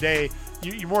the end of the day,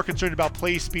 you're more concerned about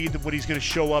play speed than what he's going to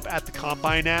show up at the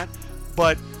combine at.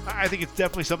 But I think it's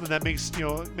definitely something that makes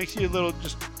you a little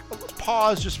just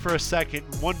pause just for a second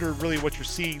and wonder really what you're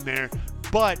seeing there.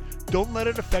 But don't let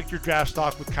it affect your draft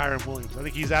stock with Kyren Williams. I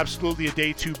think he's absolutely a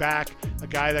day 2 back, a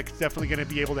guy that's definitely going to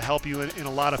be able to help you in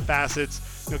a lot of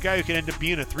facets. A guy who can end up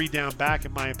being a 3-down back,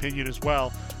 in my opinion, as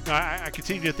well. I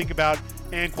continue to think about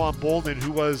Anquan Boldin,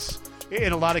 who was,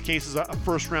 in a lot of cases, a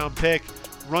first-round pick.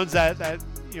 Runs that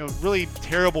really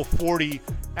terrible 40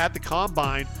 at the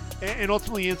combine, and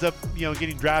ultimately ends up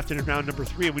getting drafted in round number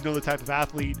 3. And we know the type of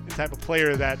athlete and type of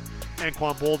player that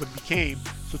Anquan Boldin became.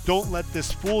 So don't let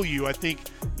this fool you. I think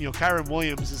Kyren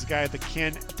Williams is a guy that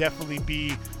can definitely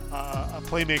be a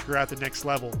playmaker at the next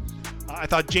level. I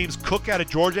thought James Cook out of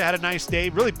Georgia had a nice day.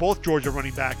 Really, both Georgia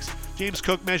running backs. James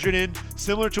Cook measured in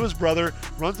similar to his brother,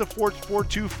 runs a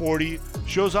 4.2 40,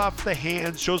 shows off the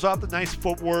hands, shows off the nice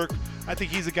footwork. I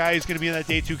think he's a guy who's going to be in that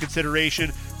day 2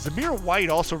 consideration. Zamir White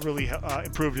also really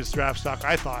improved his draft stock,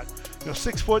 I thought.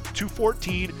 6 foot,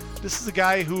 214. This is a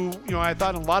guy who, I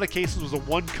thought in a lot of cases was a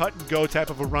one cut and go type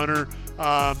of a runner.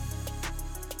 Kind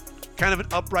of an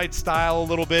upright style a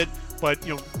little bit, but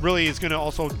really is going to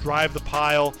also drive the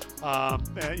pile.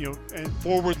 And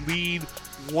forward lean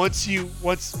once he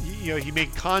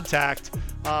made contact.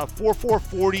 4.4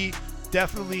 40,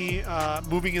 definitely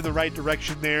moving in the right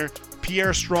direction there.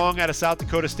 Pierre Strong out of South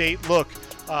Dakota State. Look,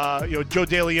 Joe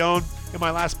DeLeon in my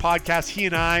last podcast, he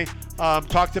and I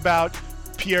talked about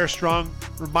Pierre Strong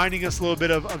reminding us a little bit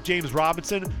of James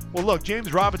Robinson. Well, look,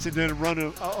 James Robinson didn't run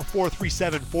a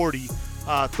 4.37 40.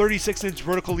 36-inch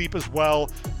vertical leap as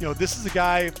well. This is a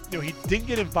guy, he didn't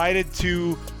get invited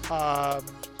to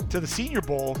the Senior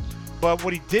Bowl, but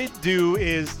what he did do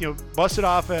is, busted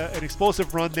off an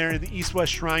explosive run there in the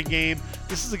East-West Shrine game.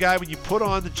 This is a guy, when you put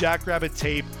on the Jackrabbit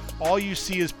tape, all you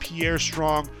see is Pierre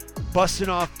Strong busting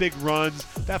off big runs.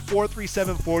 That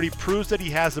 4.37 40 proves that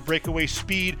he has the breakaway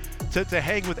speed to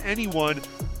hang with anyone.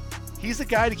 He's the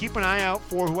guy to keep an eye out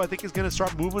for, who I think is going to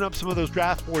start moving up some of those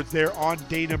draft boards there on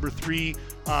day number 3.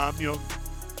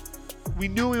 We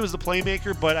knew he was the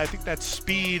playmaker, but I think that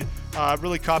speed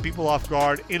really caught people off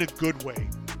guard in a good way.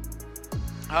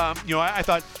 I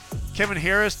thought Kevin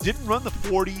Harris didn't run the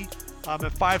 40 at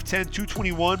 5'10",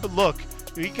 221, but look,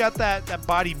 he got that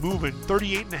body moving.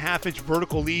 38.5-inch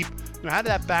vertical leap. Had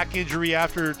that back injury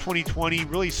after 2020,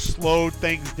 really slowed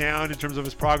things down in terms of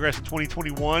his progress in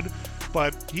 2021.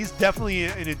 But he's definitely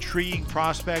an intriguing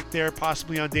prospect there,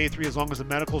 possibly on day 3 as long as the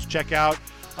medicals check out.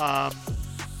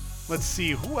 Let's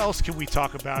see, who else can we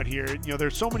talk about here?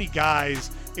 There's so many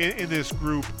guys in this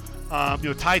group.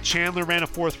 Ty Chandler ran a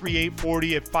 4.38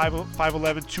 40 at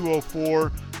 5'11",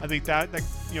 204. I think that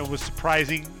was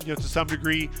surprising, to some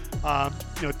degree.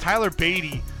 Tyler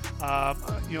Beatty,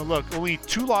 look, only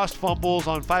 2 lost fumbles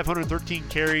on 513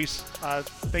 carries.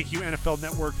 Thank you, NFL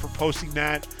Network, for posting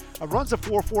that. Runs a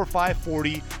 4.45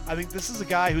 40. I think this is a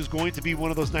guy who's going to be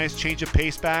one of those nice change of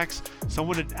pace backs.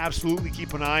 Someone to absolutely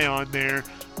keep an eye on there.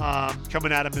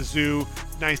 Coming out of Mizzou.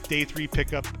 Nice day 3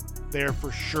 pickup there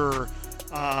for sure.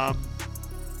 As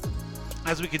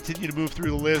we continue to move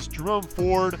through the list, Jerome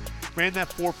Ford, ran that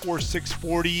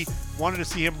 4.4640. Wanted to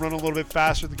see him run a little bit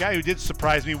faster. The guy who did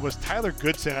surprise me was Tyler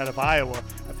Goodson out of Iowa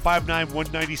at 5'9",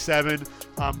 197.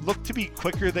 Looked to be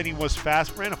quicker than he was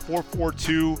fast. Ran a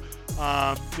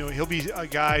 4.42. He'll be a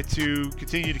guy to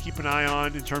continue to keep an eye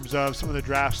on in terms of some of the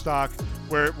draft stock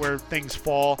where things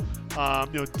fall.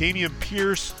 Damian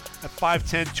Pierce at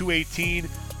 5'10", 218.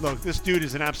 Look, this dude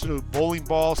is an absolute bowling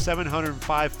ball.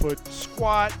 705-foot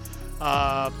squat.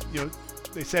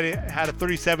 They said it had a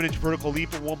 37-inch vertical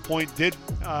leap at one point. Did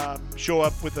show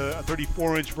up with a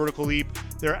 34-inch vertical leap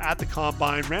there at the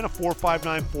combine. Ran a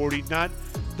 4.59 40. Not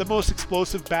the most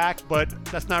explosive back, but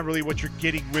that's not really what you're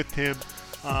getting with him.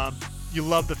 You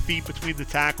love the feet between the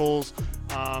tackles,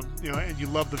 and you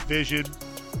love the vision.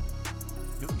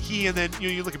 He and then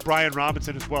you look at Brian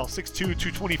Robinson as well. 6'2",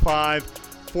 225,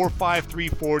 4.5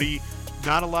 340.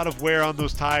 Not a lot of wear on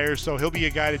those tires, so he'll be a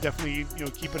guy to definitely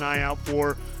keep an eye out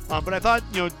for. But I thought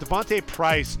Devontae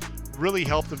Price really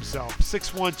helped himself.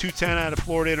 6'1", 210 out of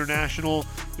Florida International.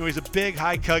 He's a big,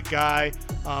 high-cut guy.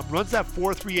 Runs that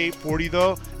 4.38 40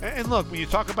 though. And look, when you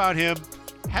talk about him,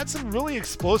 had some really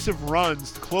explosive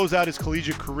runs to close out his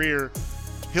collegiate career.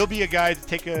 He'll be a guy to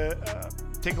take a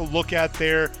look at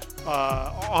there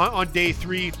on day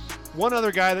 3. One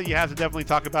other guy that you have to definitely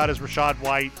talk about is Rachaad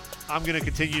White. I'm going to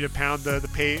continue to pound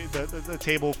the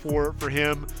table for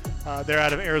him. They're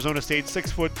out of Arizona State,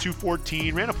 6 foot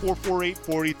 214, ran a 4.48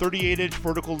 40, 38-inch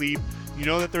vertical leap. You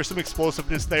know that there's some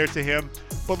explosiveness there to him.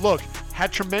 But look,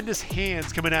 had tremendous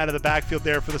hands coming out of the backfield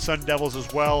there for the Sun Devils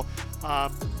as well.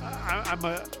 I'm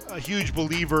a huge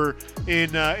believer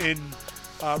in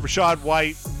Rachaad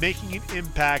White making an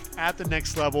impact at the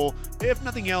next level, if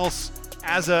nothing else,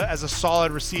 as a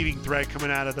solid receiving threat coming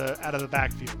out of the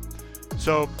backfield.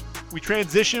 So we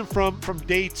transition from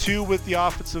day 2 with the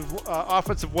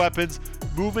offensive weapons,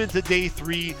 move into day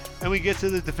 3, and we get to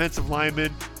the defensive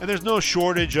linemen. And there's no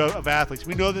shortage of athletes.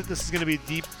 We know that this is going to be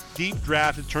a deep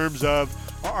draft in terms of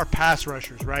our pass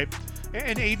rushers, right?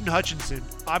 And Aiden Hutchinson,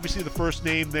 obviously the first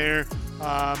name there,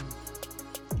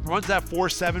 runs that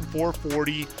 4.7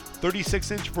 440,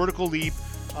 36-inch vertical leap.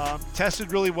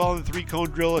 Tested really well in the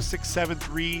 3-cone drill, a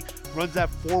 6.73, runs that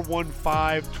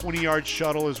 4.15 20-yard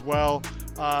shuttle as well.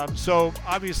 So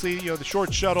obviously, the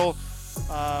short shuttle,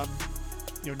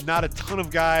 not a ton of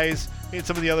guys in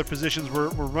some of the other positions were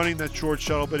running that short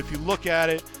shuttle. But if you look at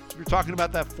it, you're talking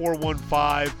about that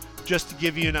 4.15, just to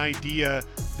give you an idea,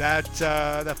 that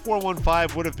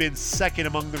 4.15 would have been second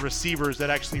among the receivers that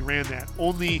actually ran that.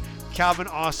 Only Calvin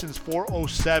Austin's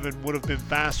 4.07 would have been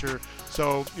faster.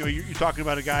 So you're talking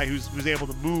about a guy who's able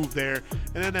to move there.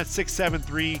 And then that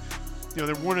 6.73,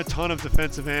 there weren't a ton of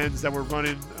defensive ends that were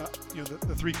running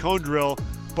the 3-cone drill.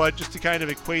 But just to kind of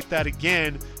equate that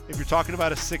again, if you're talking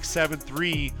about a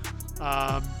 6.73,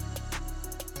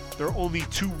 there are only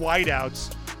 2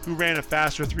 wideouts who ran a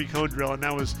faster 3-cone drill, and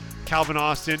that was Calvin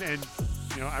Austin and,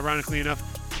 ironically enough,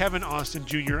 Kevin Austin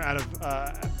Jr. out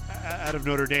of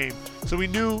Notre Dame. So we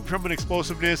knew from an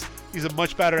explosiveness, he's a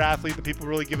much better athlete than people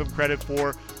really give him credit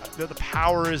for. The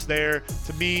power is there.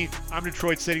 To me, I'm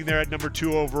Detroit sitting there at number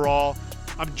 2 overall.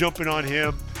 I'm jumping on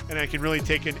him, and I can really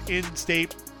take an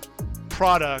in-state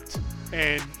product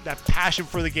and that passion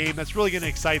for the game that's really going to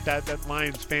excite that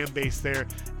Lions fan base there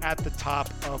at the top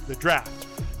of the draft.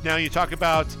 Now you talk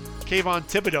about Kayvon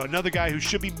Thibodeaux, another guy who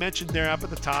should be mentioned there up at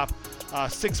the top.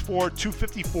 6'4",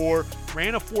 254,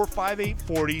 ran a 4.58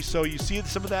 40, so you see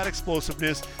some of that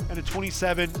explosiveness, and a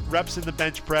 27 reps in the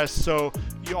bench press, so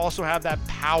you also have that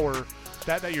power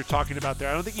that you're talking about there.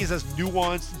 I don't think he's as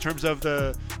nuanced in terms of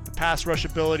the pass rush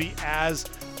ability as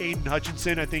Aiden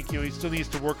Hutchinson. I think he still needs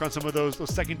to work on some of those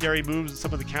secondary moves and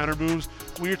some of the counter moves.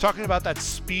 When you're talking about that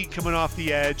speed coming off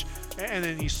the edge, and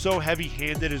then he's so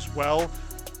heavy-handed as well,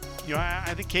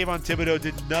 I think Kayvon Thibodeaux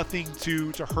did nothing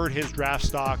to hurt his draft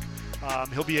stock.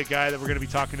 He'll be a guy that we're going to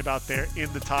be talking about there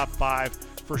in the top 5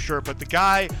 for sure. But the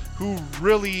guy who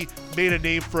really made a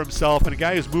name for himself, and a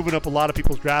guy who's moving up a lot of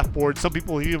people's draft boards, some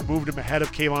people even moved him ahead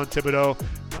of Kayvon Thibodeaux.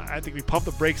 I think we pump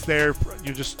the brakes there,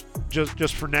 just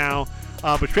for now.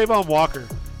 But Trayvon Walker,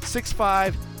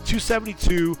 6'5",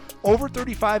 272, over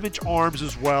 35-inch arms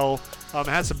as well.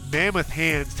 Has some mammoth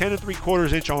hands, 10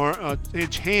 3/4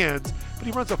 inch hands, but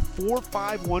he runs a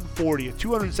 4.5 140 at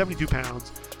 272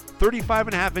 pounds,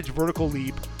 35.5-inch vertical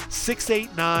leap,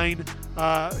 6.89,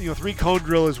 3-cone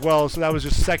drill as well. So that was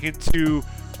just second to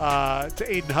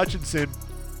Aiden Hutchinson.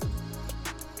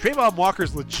 Trayvon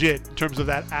Walker's legit in terms of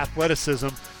that athleticism.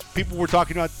 People were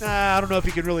talking about, I don't know if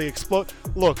he can really explode.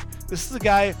 Look, this is a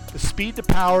guy, the speed to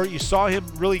power. You saw him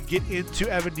really get into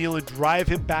Evan Neal and drive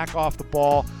him back off the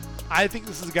ball. I think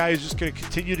this is a guy who's just going to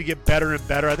continue to get better and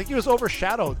better. I think he was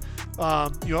overshadowed,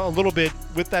 a little bit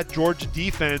with that Georgia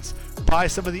defense by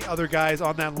some of the other guys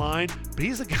on that line. But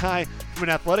he's a guy, from an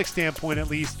athletic standpoint at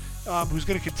least, who's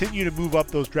going to continue to move up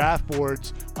those draft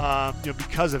boards,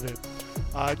 because of it.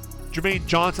 Jermaine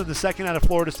Johnson, the second out of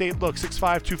Florida State, look,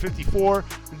 6'5", 254.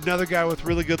 Another guy with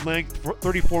really good length,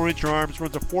 34-inch arms,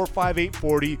 runs a 4.58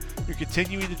 40. You're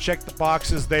continuing to check the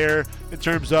boxes there in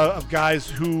terms of guys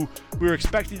who we were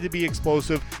expecting to be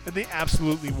explosive, and they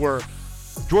absolutely were.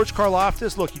 George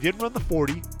Karlaftis, look, he didn't run the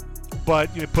 40,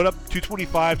 but put up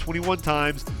 225 21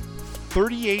 times.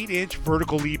 38-inch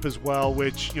vertical leap as well,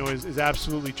 which is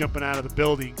absolutely jumping out of the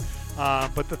building.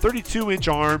 But the 32-inch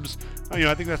arms,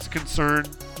 I think that's a concern.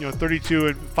 32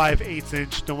 and 5/8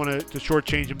 inch. Don't want to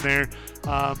shortchange him there.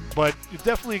 But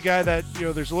definitely a guy that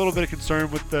there's a little bit of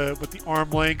concern with the arm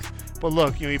length. But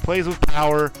look, he plays with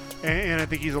power, and I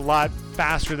think he's a lot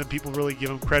faster than people really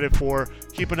give him credit for.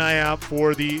 Keep an eye out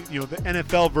for the the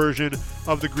NFL version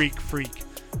of the Greek Freak.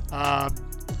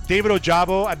 David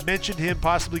Ojabo, I mentioned him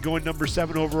possibly going number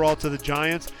 7 overall to the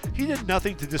Giants. He did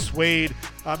nothing to dissuade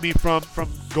me from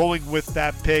going with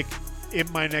that pick in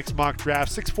my next mock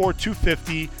draft. 6'4",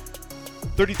 250,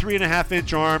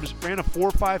 33.5-inch arms, ran a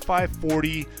 4.55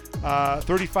 40,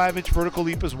 35-inch vertical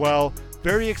leap as well.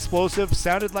 Very explosive.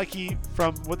 Sounded like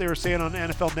from what they were saying on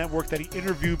NFL Network, that he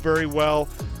interviewed very well.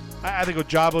 I think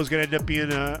Ojabo is going to end up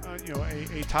being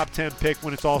a top 10 pick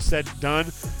when it's all said and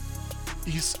done.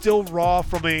 He's still raw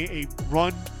from a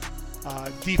run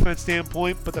defense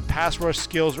standpoint, but the pass rush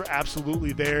skills are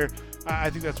absolutely there.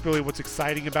 I think that's really what's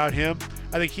exciting about him.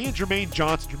 I think he and Jermaine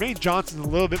Johnson's a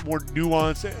little bit more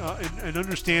nuanced and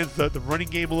understands the running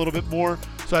game a little bit more.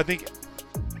 So I think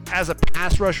as a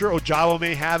pass rusher, Ojabo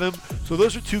may have him. So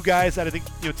those are two guys that I think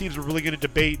teams are really going to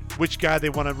debate which guy they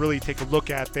want to really take a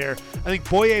look at there. I think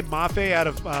Boye Mafe out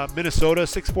of Minnesota,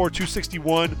 6'4",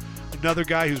 261, another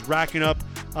guy who's racking up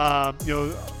a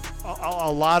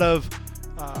lot of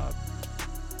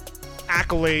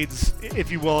accolades,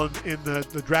 if you will, in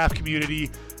the draft community.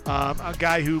 A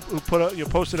guy who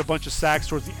posted a bunch of sacks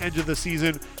towards the end of the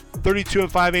season. 32 and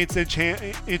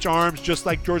 5/8 inch arms, just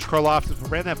like George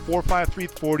Karlaftis. Ran that 4.53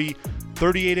 40,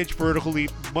 38-inch vertical leap,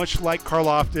 much like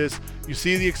Karlaftis. You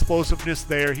see the explosiveness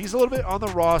there. He's a little bit on the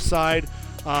raw side,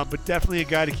 but definitely a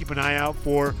guy to keep an eye out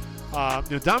for.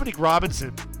 Dominique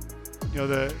Robinson,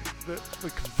 the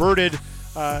converted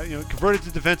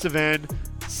to defensive end,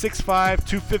 6'5",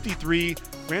 253,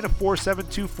 ran a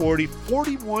 4.72 40,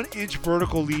 41-inch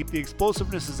vertical leap. The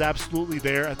explosiveness is absolutely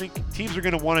there. I think teams are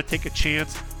going to want to take a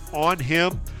chance on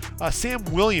him. Sam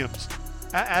Williams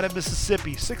out of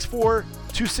Mississippi, 6'4",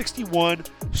 261,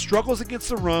 struggles against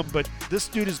the run, but this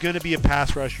dude is going to be a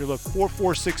pass rusher. Look,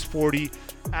 4.46 40,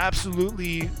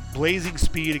 absolutely blazing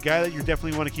speed, a guy that you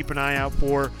definitely want to keep an eye out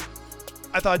for.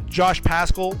 I thought Josh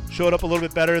Paschal showed up a little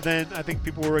bit better than I think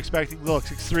people were expecting. Look,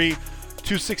 6'3",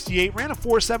 268, ran a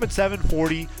 4.77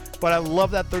 40, but I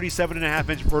love that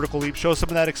 37.5-inch vertical leap. Shows some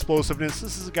of that explosiveness.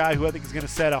 This is a guy who I think is going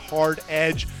to set a hard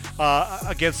edge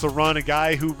against the run, a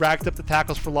guy who racked up the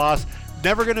tackles for loss.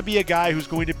 Never going to be a guy who's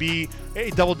going to be a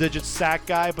double-digit sack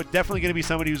guy, but definitely going to be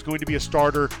somebody who's going to be a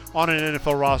starter on an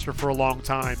NFL roster for a long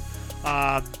time.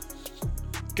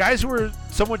 Guys who are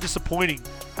somewhat disappointing.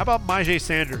 How about Myjai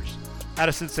Sanders out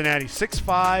of Cincinnati?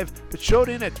 6'5", but showed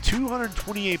in at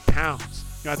 228 pounds.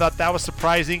 I thought that was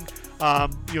surprising.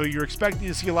 You're expecting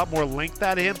to see a lot more length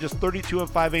out of him, just 32 and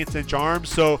 5/8 inch arms.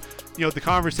 So, the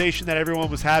conversation that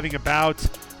everyone was having about,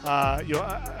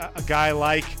 a guy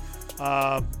like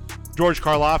George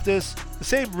Karlaftis, the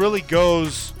same really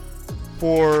goes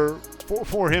for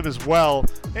him as well.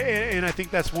 And I think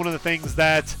that's one of the things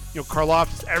that,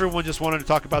 Karlaftis, everyone just wanted to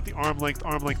talk about the arm length.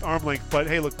 But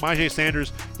hey, look, Myjai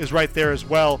Sanders is right there as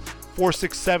well.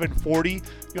 4.67 40.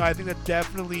 I think that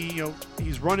definitely,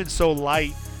 he's running so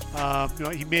light.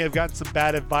 He may have gotten some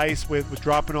bad advice with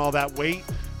dropping all that weight.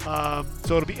 So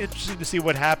it'll be interesting to see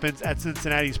what happens at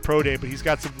Cincinnati's Pro Day, but he's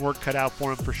got some work cut out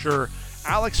for him for sure.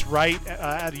 Alex Wright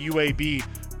at UAB,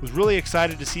 was really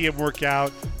excited to see him work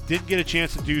out. Didn't get a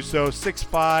chance to do so.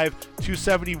 6'5",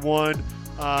 271,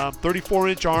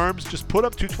 34-inch arms. Just put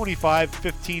up 225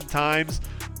 15 times.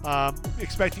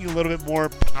 Expecting a little bit more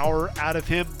power out of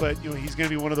him, but he's going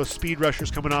to be one of those speed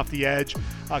rushers coming off the edge.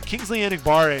 Kingsley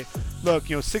Enagbare, look,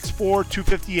 6'4",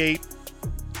 258.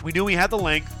 We knew he had the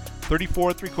length,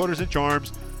 34 3/4-inch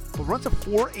arms, but runs a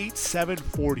 4.87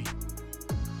 40.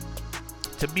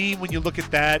 To me, when you look at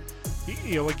that,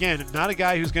 again, not a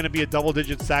guy who's going to be a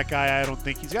double-digit sack guy. I don't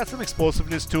think he's got some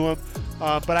explosiveness to him,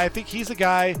 but I think he's a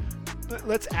guy.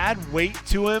 Let's add weight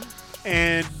to him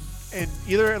and and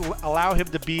either allow him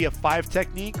to be a 5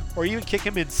 technique or even kick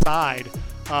him inside.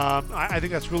 I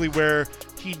think that's really where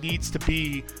he needs to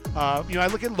be. I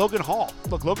look at Logan Hall.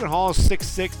 Look, Logan Hall is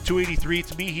 6'6", 283.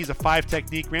 To me, he's a 5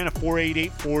 technique. Ran a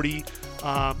 4.88 40.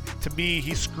 To me,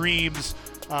 he screams,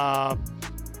 to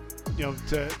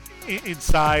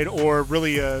inside or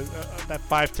really that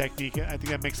 5 technique. I think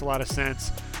that makes a lot of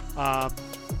sense.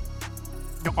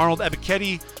 Arnold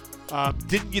Ebiketie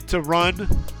didn't get to run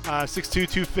 6'2",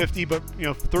 250, but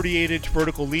 38-inch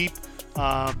vertical leap.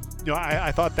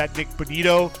 I thought that Nick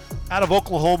Bonito out of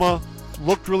Oklahoma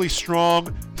looked really strong.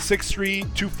 6'3",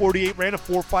 248, ran a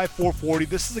 4.5, 440.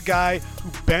 This is a guy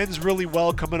who bends really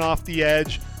well coming off the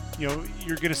edge. You're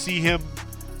going to see him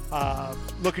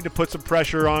looking to put some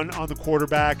pressure on the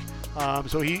quarterback.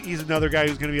 So he's another guy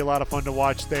who's going to be a lot of fun to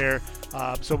watch there.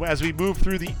 So as we move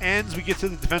through the ends, we get to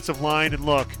the defensive line, and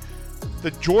look,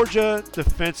 the Georgia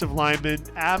defensive linemen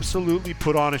absolutely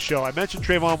put on a show. I mentioned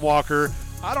Trayvon Walker.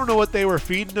 I don't know what they were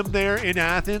feeding him there in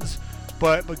Athens,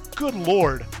 but good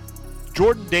Lord,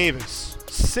 Jordan Davis,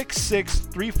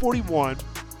 6'6", 341,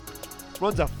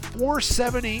 runs a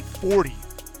 4.78 40.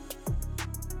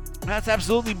 That's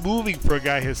absolutely moving for a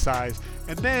guy his size.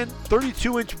 And then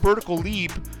 32-inch vertical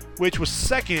leap, which was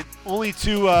second only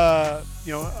to Ioma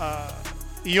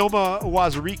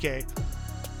Uwazurike.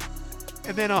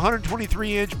 And then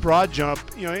 123-inch broad jump.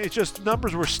 It's just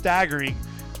numbers were staggering.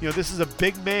 This is a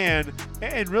big man,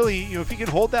 and really, if he can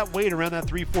hold that weight around that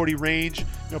 340 range,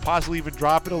 possibly even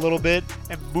drop it a little bit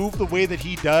and move the way that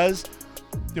he does,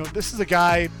 this is a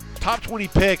guy, top 20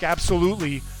 pick,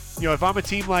 absolutely. If I'm a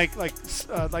team like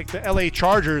the LA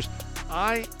Chargers,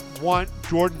 I want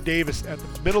Jordan Davis at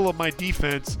the middle of my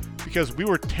defense because we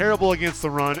were terrible against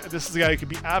the run, and this is a guy who can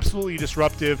be absolutely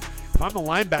disruptive. If I'm the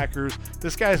linebackers,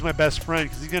 this guy is my best friend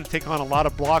because he's going to take on a lot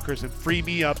of blockers and free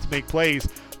me up to make plays,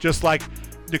 just like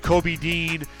Nakobe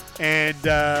Dean and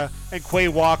Quay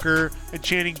Walker and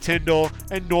Channing Tindall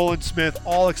and Nolan Smith,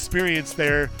 all experienced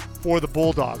there for the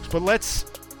Bulldogs. But let's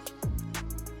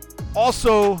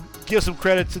also give some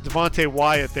credit to Devontae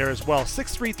Wyatt there as well.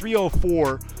 6'3",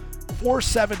 304,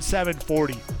 4.77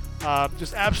 40.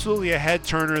 Just absolutely a head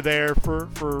turner there for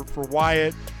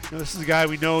Wyatt. This is a guy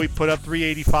we know he put up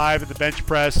 385 in the bench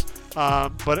press,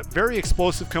 but very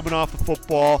explosive coming off the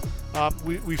football.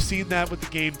 We've seen that with the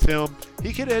game film.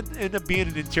 He could end up being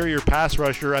an interior pass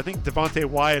rusher. I think Devontae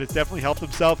Wyatt has definitely helped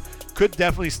himself. Could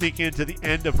definitely sneak into the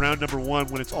end of round number 1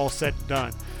 when it's all said and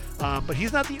done. But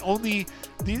he's not the only,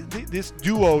 this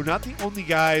duo, not the only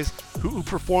guys who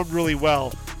performed really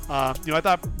well. I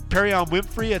thought Perion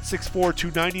Winfrey at 6'4",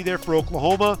 290 there for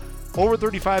Oklahoma. Over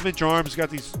 35-inch arms, got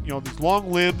these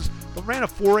long limbs, but ran a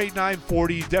 4.89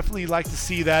 40. Definitely like to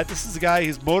see that. This is a guy,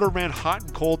 his motor ran hot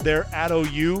and cold there at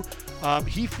OU.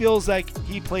 He feels like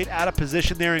he played out of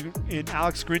position there in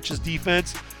Alex Grinch's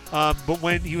defense, but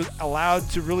when he was allowed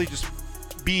to really just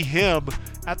be him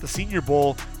at the Senior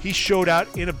Bowl, he showed out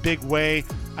in a big way.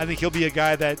 I think he'll be a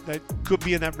guy that could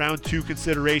be in that round 2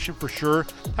 consideration for sure.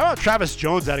 How about Travis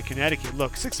Jones out of Connecticut?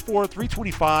 Look, 6'4",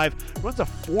 325, runs a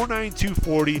 4.92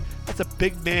 40. That's a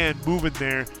big man moving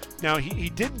there. Now, he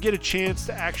didn't get a chance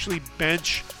to actually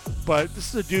bench, but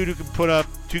this is a dude who can put up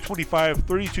 225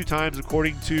 32 times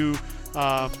according to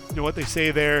what they say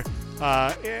there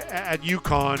at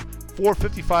UConn.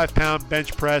 455-pound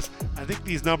bench press. I think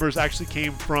these numbers actually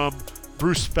came from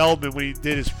Bruce Feldman when he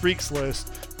did his freaks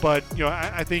list. But,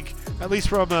 I think at least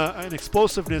from an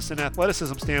explosiveness and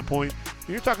athleticism standpoint,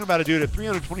 you're talking about a dude at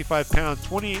 325 pounds,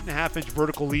 28.5-inch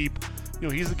vertical leap.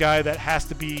 He's the guy that has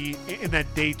to be in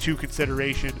that day 2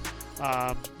 consideration.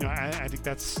 I think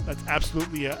that's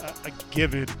absolutely a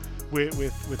given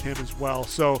with him as well.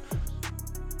 So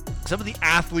some of the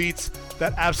athletes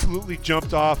that absolutely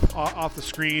jumped off the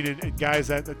screen and guys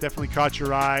that definitely caught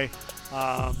your eye,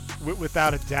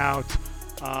 without a doubt.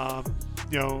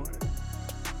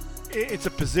 It's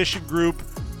a position group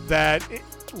that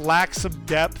lacks some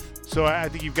depth. So I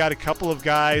think you've got a couple of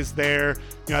guys there,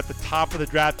 at the top of the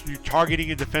draft. You're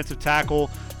targeting a defensive tackle.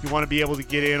 You want to be able to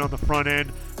get in on the front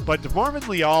end. But DeMarvin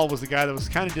Leal was the guy that was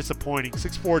kind of disappointing.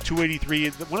 6'4", 283,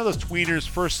 one of those tweeners,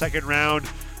 first, second round.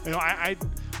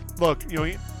 Look,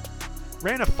 he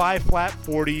ran a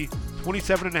 5.40,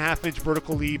 27.5-inch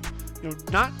vertical leap.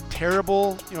 Not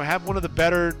terrible. Have one of the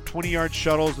better 20-yard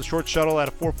shuttles, the short shuttle at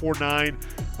a 4.49.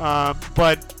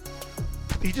 But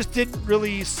he just didn't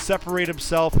really separate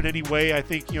himself in any way. I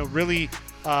think, really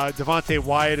Devontae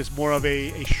Wyatt is more of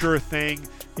a sure thing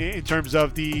in terms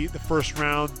of the first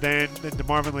round than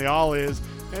DeMarvin Leal is.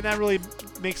 And that really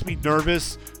makes me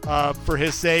nervous for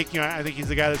his sake. I think he's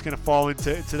the guy that's going to fall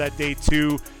into that day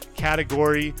 2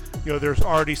 category. There's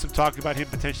already some talk about him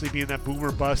potentially being that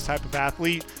boomer bust type of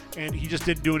athlete, and he just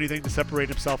didn't do anything to separate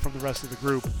himself from the rest of the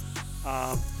group.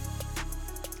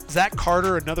 Zach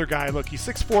Carter, another guy. Look, he's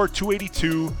 6'4",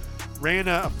 282, ran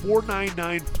a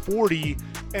 4.99 40,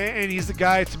 and he's the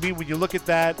guy, to me, when you look at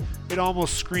that, it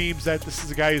almost screams that this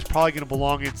is a guy who's probably going to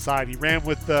belong inside. He ran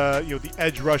with the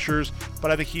edge rushers,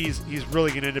 but I think he's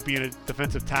really going to end up being a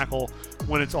defensive tackle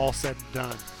when it's all said and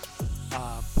done.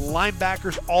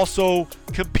 Linebackers also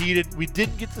competed. We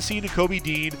didn't get to see Nakobe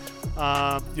Dean.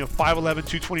 5'11",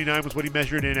 229 was what he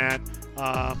measured in at.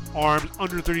 Arms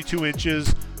under 32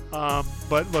 inches.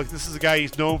 But look, this is a guy,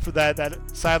 he's known for that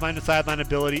sideline to sideline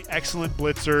ability, excellent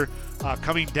blitzer,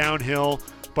 coming downhill.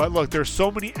 But look, there's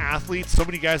so many athletes, so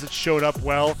many guys that showed up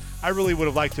well. I really would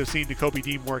have liked to have seen Nakobe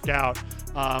Dean work out.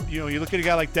 You look at a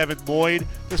guy like Devin Lloyd.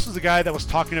 This was a guy that was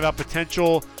talking about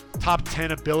potential top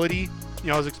 10 ability.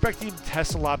 I was expecting him to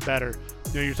test a lot better.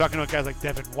 You're talking about guys like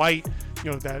Devin White,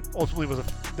 that ultimately was a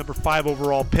number 5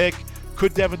 overall pick.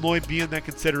 Could Devin Lloyd be in that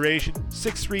consideration?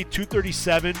 6'3",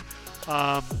 237.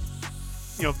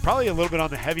 Probably a little bit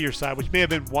on the heavier side, which may have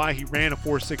been why he ran a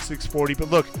 4.66 40. But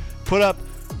look, put up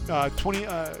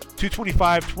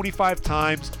 225 25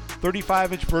 times,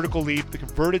 35-inch vertical leap. The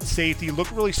converted safety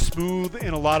looked really smooth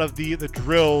in a lot of the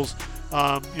drills.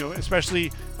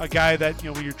 Especially a guy that,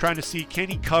 when you're trying to see, can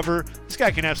he cover? This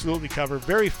guy can absolutely cover.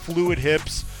 Very fluid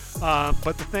hips.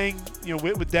 But the thing,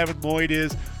 with Devin Lloyd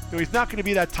is, he's not going to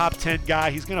be that top 10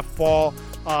 guy. He's going to fall,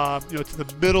 to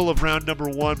the middle of round number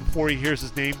 1 before he hears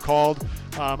his name called.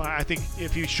 I think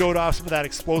if he showed off some of that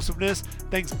explosiveness,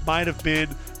 things might have been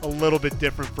a little bit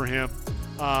different for him.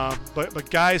 But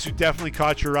guys who definitely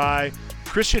caught your eye,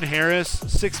 Christian Harris,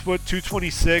 6 foot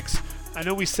 226. I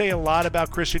know we say a lot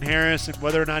about Christian Harris and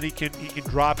whether or not he can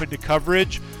drop into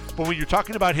coverage, but when you're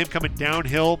talking about him coming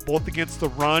downhill, both against the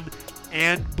run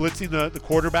and blitzing the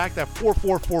quarterback, that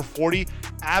 4.4 4.40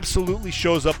 absolutely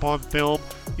shows up on film.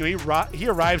 He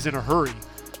arrives in a hurry.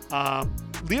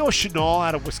 Leo Chenal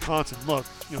out of Wisconsin, look,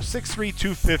 6'3",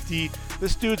 250.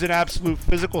 This dude's an absolute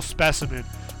physical specimen.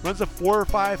 Runs a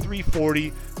 4.5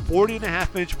 3.40,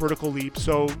 40.5-inch vertical leap.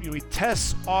 So he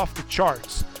tests off the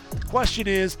charts. The question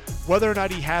is whether or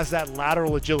not he has that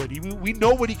lateral agility. We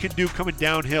know what he can do coming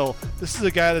downhill. This is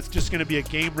a guy that's just going to be a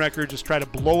game wrecker, just try to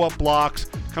blow up blocks,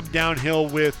 come downhill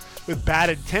with bad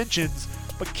intentions.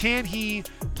 But can he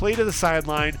play to the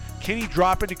sideline? Can he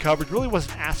drop into coverage? Really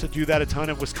wasn't asked to do that a ton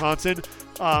at Wisconsin.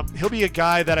 He'll be a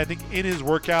guy that I think in his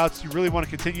workouts, you really want to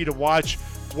continue to watch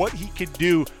what he can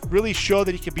do, really show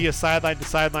that he can be a sideline to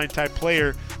sideline type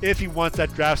player if he wants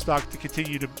that draft stock to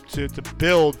continue to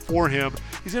build for him.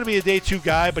 He's going to be a day 2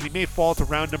 guy, but he may fall to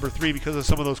round number 3 because of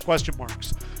some of those question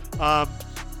marks.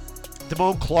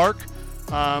 Damone Clark,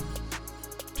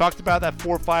 talked about that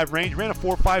 4.5 range, ran a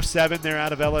 4.57 there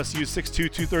out of LSU, 6'2",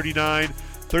 239,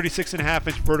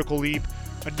 36.5-inch vertical leap.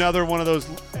 Another one of those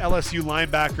LSU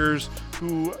linebackers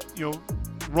who,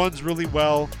 runs really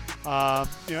well,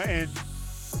 and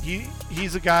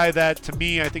he's a guy that, to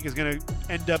me, I think is going to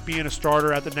end up being a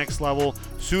starter at the next level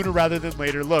sooner rather than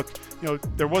later. Look,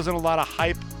 there wasn't a lot of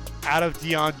hype out of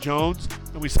Deion Jones,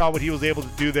 and we saw what he was able to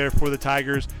do there for the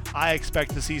Tigers. I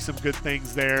expect to see some good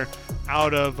things there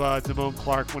out of Damone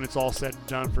Clark when it's all said and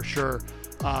done for sure.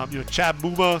 Chad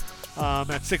Muma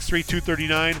at 6'3",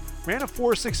 239, ran a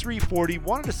 4.63 40.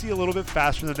 Wanted to see a little bit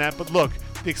faster than that, but look,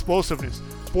 the explosiveness,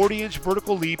 40-inch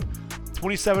vertical leap,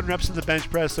 27 reps in the bench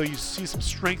press, so you see some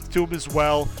strength to him as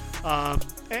well.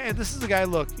 And this is a guy,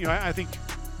 look, I think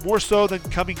more so than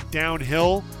coming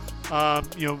downhill,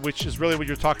 which is really what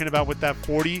you're talking about with that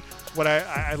 40. What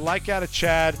I like out of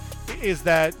Chad is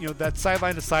that, that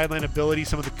sideline to sideline ability,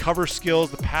 some of the cover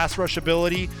skills, the pass rush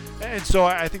ability. And so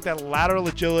I think that lateral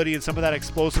agility and some of that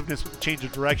explosiveness with the change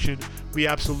of direction, we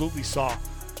absolutely saw.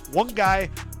 One guy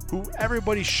who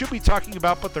everybody should be talking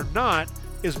about, but they're not,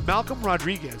 is Malcolm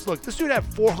Rodriguez. Look, this dude had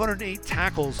 408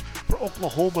 tackles for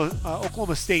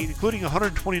Oklahoma State, including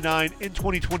 129 in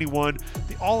 2021,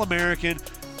 the All-American.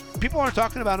 People aren't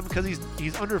talking about him because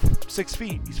he's under 6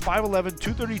 feet. He's 5'11",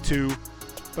 232,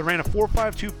 but ran a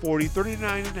 4.5 240,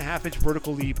 39.5-inch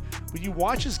vertical leap. When you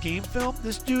watch his game film,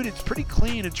 this dude, it's pretty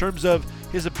clean in terms of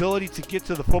his ability to get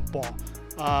to the football.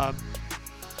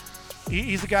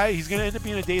 He's a guy, he's going to end up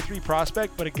being a day 3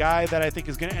 prospect, but a guy that I think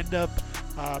is going to end up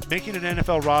making an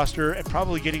NFL roster and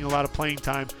probably getting a lot of playing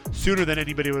time sooner than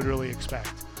anybody would really expect.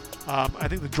 I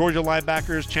think the Georgia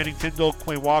linebackers, Channing Tindall,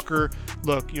 Quay Walker,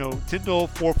 look, Tindall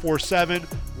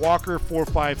 4.47, Walker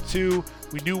 4.52.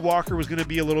 We knew Walker was going to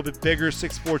be a little bit bigger,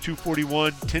 6'4",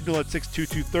 241, Tindall at 6'2",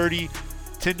 230.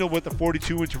 Tyndall with the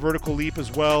 42-inch vertical leap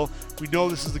as well. We know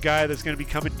this is the guy that's going to be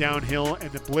coming downhill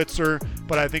and the blitzer,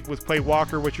 but I think with Quay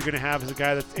Walker, what you're going to have is a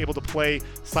guy that's able to play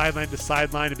sideline to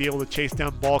sideline and be able to chase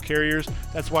down ball carriers.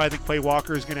 That's why I think Quay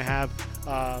Walker is going to have,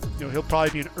 he'll probably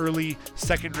be an early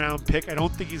second-round pick. I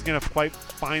don't think he's going to quite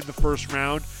find the first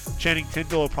round. Channing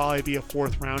Tyndall will probably be a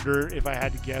fourth rounder if I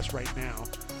had to guess right now.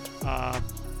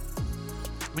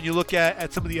 When you look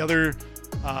at some of the other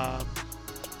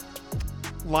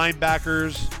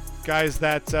linebackers, guys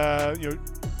that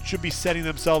should be setting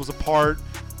themselves apart.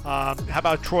 How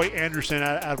about Troy Anderson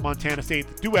out of Montana State?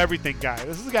 The do everything guy.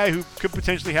 This is a guy who could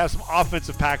potentially have some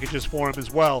offensive packages for him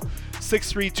as well.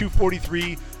 6'3",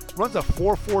 243, runs a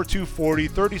 4'4", 240,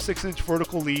 36-inch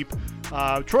vertical leap.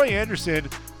 Troy Anderson,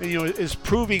 is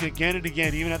proving again and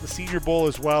again, even at the Senior Bowl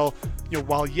as well.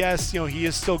 While yes, he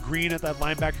is still green at that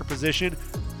linebacker position,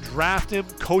 draft him,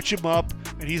 coach him up,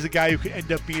 and he's a guy who could end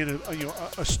up being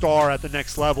a star at the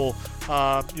next level.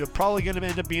 Probably going to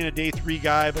end up being a day 3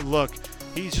 guy, but look,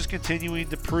 he's just continuing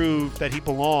to prove that he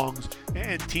belongs,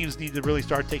 and teams need to really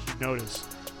start taking notice.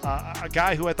 A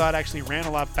guy who I thought actually ran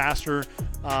a lot faster,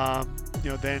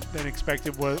 than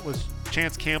expected was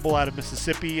Chance Campbell out of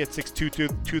Mississippi at 6'2",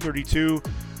 232.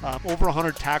 Over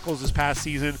 100 tackles this past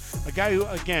season. A guy who,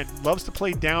 again, loves to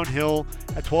play downhill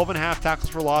at 12.5 tackles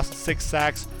for loss and 6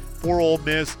 sacks for Ole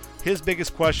Miss. His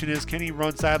biggest question is, can he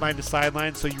run sideline to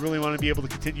sideline? So you really want to be able to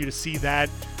continue to see that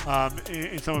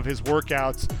in some of his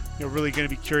workouts. Really going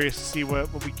to be curious to see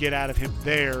what we get out of him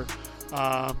there.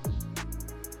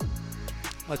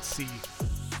 Let's see.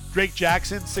 Drake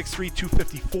Jackson, 6'3",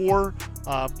 254.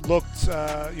 Looked,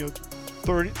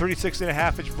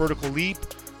 36.5-inch vertical leap.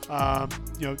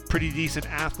 Pretty decent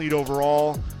athlete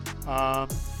overall.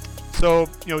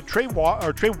 Trey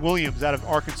Williams out of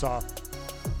Arkansas,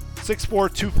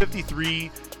 6'4",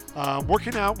 253,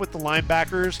 working out with the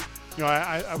linebackers.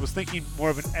 I was thinking more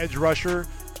of an edge rusher,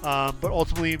 but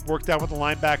ultimately worked out with the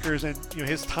linebackers, and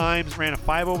his times ran a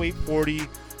 5:08.40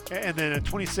 and then a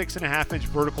 26.5-inch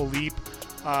vertical leap.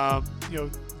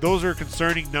 Those are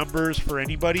concerning numbers for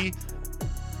anybody.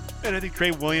 And I think Trey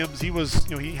Williams, he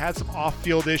had some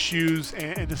off-field issues,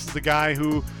 and this is the guy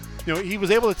who, he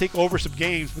was able to take over some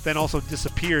games, but then also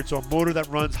disappeared. So a motor that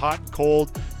runs hot and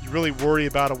cold, you really worry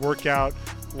about a workout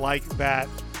like that.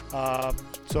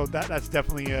 So that's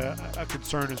definitely a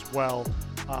concern as well.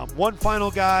 One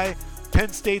final guy, Penn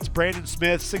State's Brandon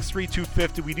Smith, 6'3",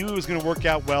 250. We knew he was going to work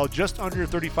out well, just under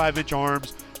 35-inch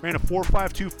arms. Ran a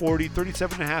 4'5", 240,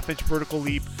 37.5-inch vertical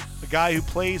leap. A guy who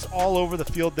plays all over the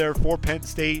field there for Penn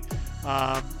State.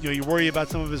 You worry about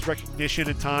some of his recognition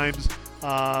at times.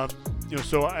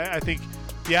 So I think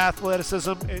the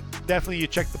athleticism, definitely you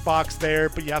check the box there,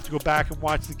 but you have to go back and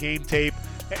watch the game tape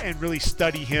and really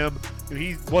study him.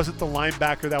 He wasn't the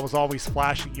linebacker that was always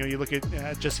flashing. You look at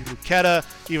Jesse Luketa,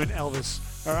 even Ellis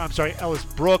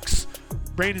Brooks.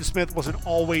 Brandon Smith wasn't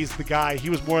always the guy. He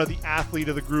was more of the athlete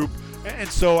of the group. And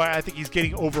so I think he's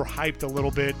getting overhyped a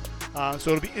little bit.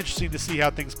 So it'll be interesting to see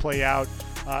how things play out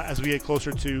as we get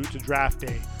closer to draft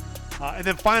day. And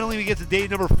then finally we get to day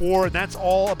number 4, and that's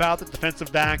all about the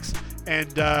defensive backs.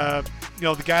 And, the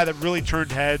guy that really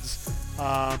turned heads,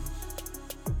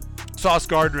 Sauce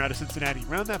Gardner out of Cincinnati.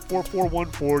 Around that 4'4",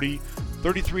 140,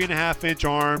 33.5-inch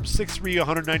arms, 6'3",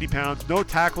 190 pounds, no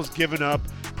tackles given up.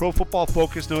 Pro Football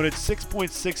Focus noted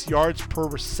 6.6 yards per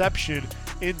reception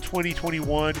in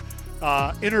 2021.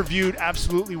 Interviewed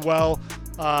absolutely well.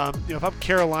 If I'm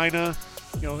Carolina,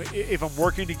 if I'm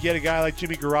working to get a guy like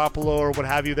Jimmy Garoppolo or what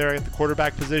have you there at the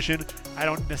quarterback position, I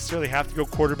don't necessarily have to go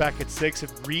quarterback at 6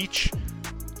 and reach.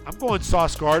 I'm going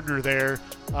Sauce Gardner there.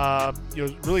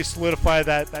 Really solidify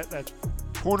that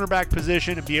cornerback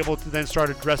position and be able to then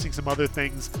start addressing some other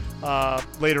things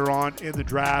later on in the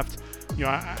draft.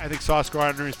 I think Sauce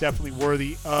Gardner is definitely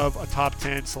worthy of a top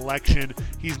 10 selection.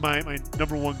 He's my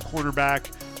number 1 cornerback.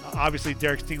 Obviously,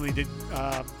 Derek Stingley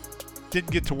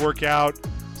didn't get to work out,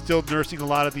 still nursing a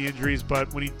lot of the injuries,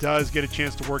 but when he does get a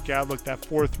chance to work out, look, that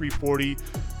 4'3", 40,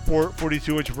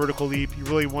 42-inch vertical leap, you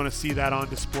really want to see that on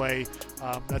display.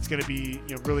 That's going to be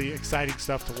really exciting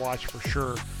stuff to watch for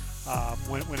sure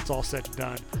when it's all said and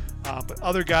done. But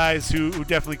other guys who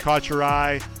definitely caught your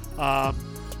eye, how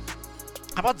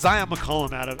about Zion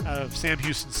McCollum out of Sam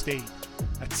Houston State?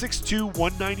 At 6'2",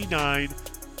 199,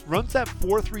 runs that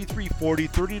 4.33 40,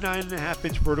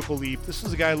 39.5-inch vertical leap. This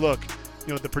is a guy, look,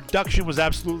 the production was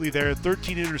absolutely there.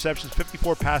 13 interceptions,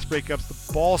 54 pass breakups,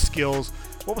 the ball skills.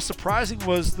 What was surprising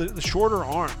was the shorter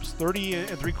arms, 30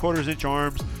 3/4 inch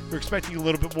arms. You're expecting a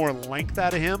little bit more length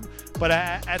out of him, but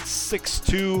at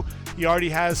 6'2", he already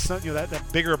has some, that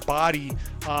bigger body.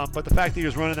 But the fact that he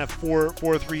was running that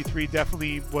 4.33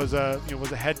 definitely was a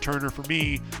head turner for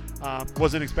me.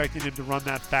 Wasn't expecting him to run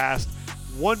that fast.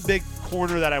 One big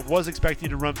corner that I was expecting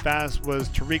to run fast was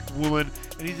Tariq Woolen,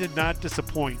 and he did not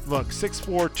disappoint. Look,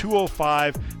 6'4",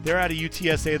 205. They're out of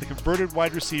UTSA, the converted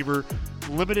wide receiver,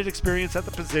 limited experience at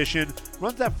the position,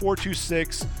 runs that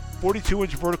 4.26,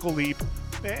 42-inch vertical leap,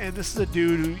 and this is a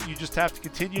dude who you just have to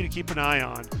continue to keep an eye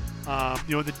on.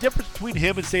 The difference between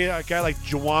him and, say, a guy like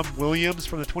Jawan Williams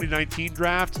from the 2019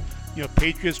 draft,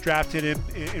 Patriots drafted him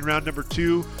in round number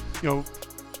 2.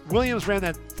 Williams ran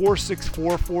that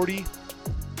 4.64 40.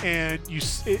 And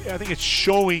I think it's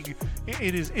showing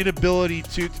in his inability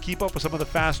to keep up with some of the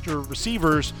faster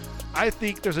receivers. I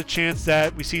think there's a chance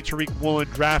that we see Tariq Woolen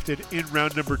drafted in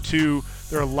round number 2.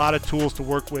 There are a lot of tools to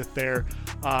work with there.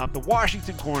 The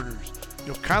Washington corners,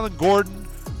 Kylan Gordon,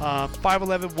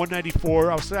 5'11", 194.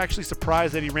 I was actually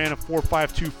surprised that he ran a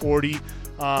 4.5 240.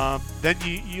 Then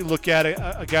you look at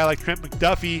a guy like Trent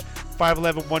McDuffie,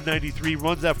 5'11", 193,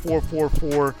 runs that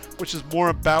 4.44, which is more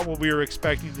about what we were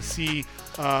expecting to see,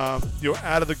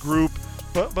 out of the group.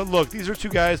 But look, these are two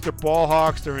guys. They're ball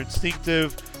hawks. They're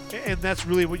instinctive, and that's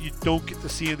really what you don't get to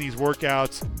see in these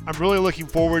workouts. I'm really looking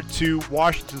forward to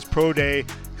Washington's Pro Day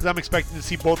because I'm expecting to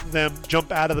see both of them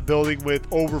jump out of the building with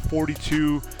over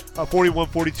 41,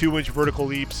 42-inch vertical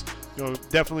leaps.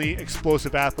 Definitely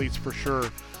explosive athletes for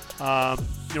sure.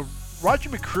 Roger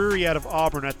McCreary out of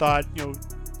Auburn, I thought,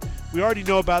 we already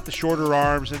know about the shorter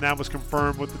arms, and that was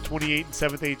confirmed with the 28 and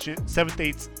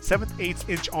 7/8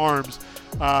 inch arms.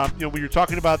 When you're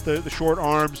talking about the short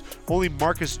arms, only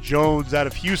Marcus Jones out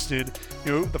of Houston,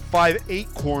 the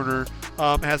 5'8 corner,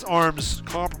 has arms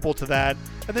comparable to that.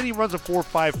 And then he runs a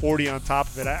 4.5 40 on top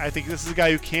of it. I think this is a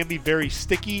guy who can be very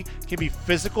sticky, can be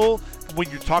physical. When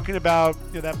you're talking about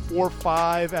that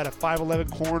 4.5 at a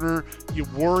 5'11 corner, you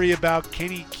worry about, can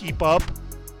he keep up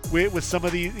with some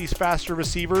of these faster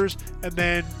receivers? And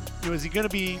then is he going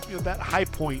to be that high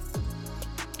point?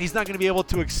 He's not going to be able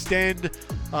to extend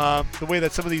the way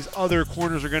that some of these other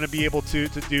corners are going to be able to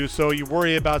do. So you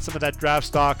worry about some of that draft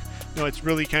stock. It's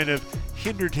really kind of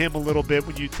hindered him a little bit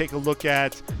when you take a look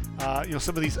at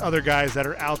some of these other guys that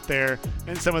are out there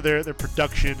and some of their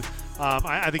production.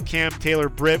 I think Cam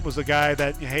Taylor-Britt was a guy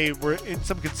that, hey, we're in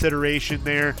some consideration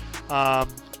there.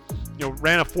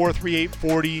 Ran a 4.38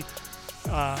 40.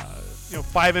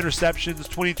 5 interceptions,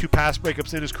 22 pass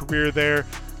breakups in his career there.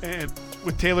 And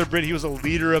with Taylor-Britt, he was a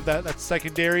leader of that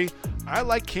secondary. I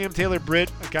like Cam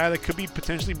Taylor-Britt, a guy that could be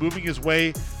potentially moving his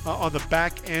way on the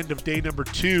back end of day number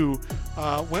 2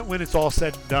 when it's all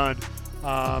said and done.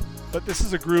 But this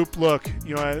is a group, look,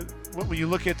 when you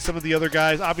look at some of the other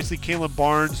guys, obviously Kalen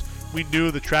Barnes, we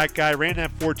knew the track guy, ran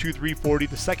that 4.23 40,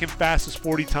 the second fastest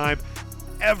 40 time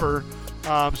ever.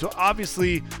 So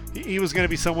obviously he was going to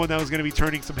be someone that was going to be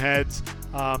turning some heads.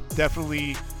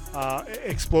 Definitely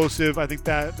explosive. I think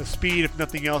that the speed, if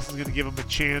nothing else, is going to give him a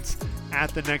chance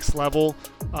at the next level.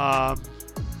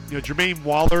 Jermaine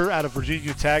Waller out of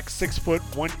Virginia Tech, 6 foot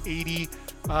 180,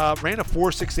 ran a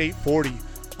 4.68 40,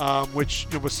 which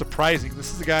was surprising.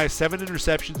 This is a guy, 7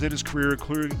 interceptions in his career,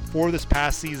 including 4 this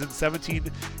past season, 17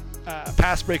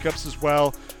 pass breakups as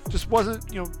well. Just wasn't,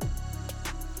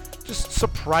 just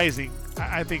surprising,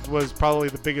 I think, was probably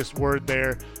the biggest word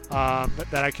there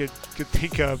that I could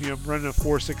think of. Running a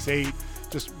 4.68,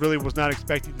 just really was not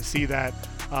expecting to see that.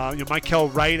 Michael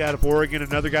Wright out of Oregon,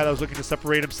 another guy that was looking to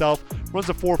separate himself, runs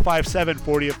a 4.57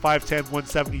 40 at 5'10",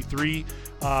 173.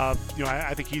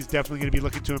 I think he's definitely going to be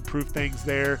looking to improve things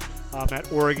there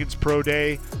at Oregon's Pro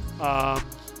Day.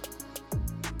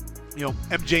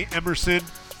 MJ Emerson,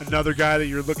 another guy that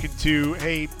you're looking to,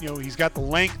 hey, he's got the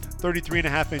length,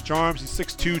 33.5-inch arms. He's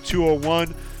 6'2",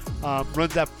 201,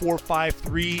 runs that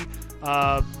 4.53.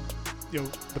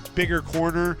 The bigger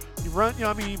corner. He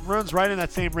runs right in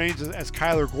that same range as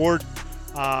Kyler Gordon.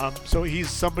 So he's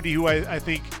somebody who I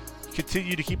think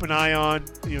continue to keep an eye on.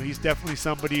 He's definitely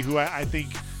somebody who I think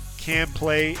can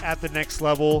play at the next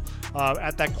level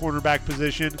at that cornerback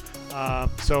position.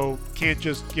 So can't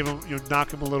just give him,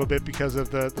 knock him a little bit because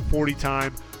of the 40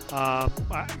 time.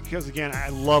 Because again, I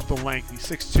love the length. He's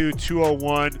 6'2",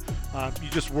 201. You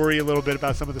just worry a little bit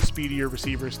about some of the speedier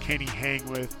receivers. Can he hang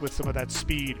with some of that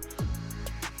speed?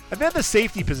 And then the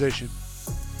safety position.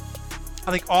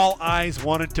 I think all eyes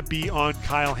wanted to be on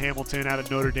Kyle Hamilton out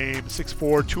of Notre Dame.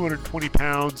 6'4", 220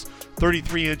 pounds,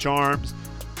 33-inch arms,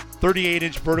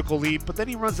 38-inch vertical leap. But then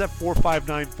he runs that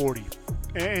 4.59 40.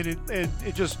 And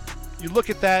it just, you look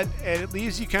at that and it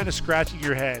leaves you kind of scratching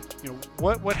your head.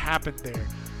 What happened there?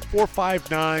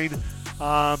 4.59.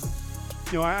 I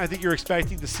think you're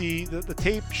expecting to see the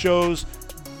tape shows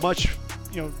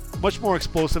much more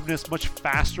explosiveness, much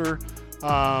faster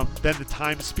than the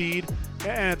time speed,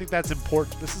 and I think that's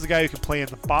important. This is a guy who can play in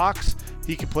the box.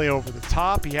 He can play over the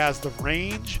top. He has the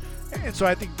range. And so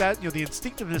I think that, the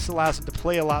instinctiveness allows him to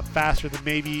play a lot faster than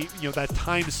maybe, that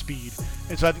time speed.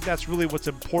 And so I think that's really what's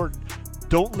important.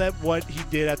 Don't let what he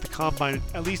did at the combine,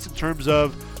 at least in terms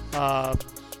of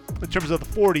the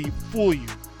 40, fool you.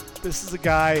 This is a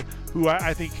guy who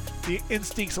I think the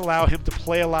instincts allow him to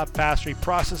play a lot faster. He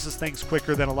processes things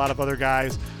quicker than a lot of other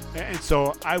guys. And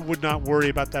so I would not worry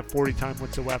about that 40 time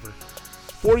whatsoever.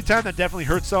 40 time that definitely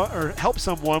helped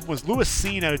someone was Lewis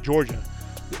Cine out of Georgia.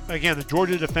 Again, the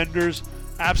Georgia defenders,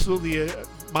 absolutely a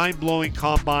mind-blowing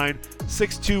combine.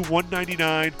 6'2",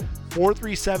 199,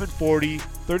 4.37 40,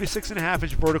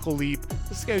 36.5-inch vertical leap.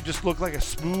 This guy just looked like a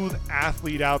smooth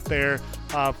athlete out there.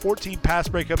 14 pass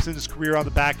breakups in his career on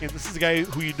the back end. This is a guy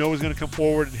who is going to come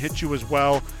forward and hit you as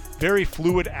well. Very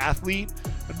fluid athlete.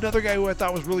 Another guy who I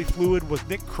thought was really fluid was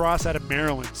Nick Cross out of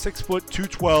Maryland. 6 foot,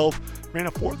 212, ran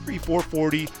a 4.3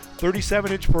 440,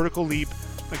 37-inch vertical leap.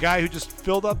 A guy who just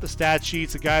filled up the stat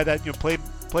sheets. A guy that played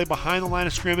behind the line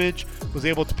of scrimmage, was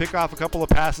able to pick off a couple of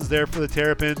passes there for the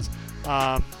Terrapins.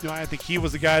 I think he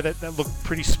was a guy that looked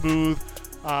pretty smooth.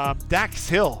 Dax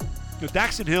Hill,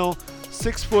 Daxton Hill,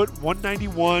 6 foot,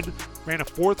 191, ran a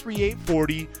 4.38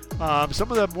 40. Some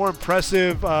of the more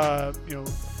impressive,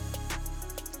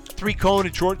 3-cone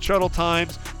and short shuttle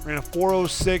times, ran a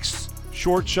 4.06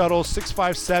 short shuttle,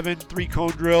 6.57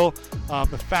 3-cone drill,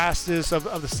 the fastest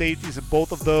of the safeties in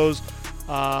both of those.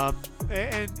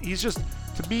 And he's just,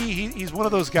 to me, he's one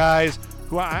of those guys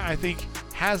who I think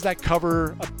has that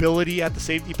cover ability at the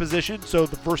safety position. So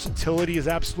the versatility is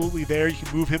absolutely there. You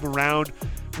can move him around.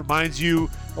 Reminds you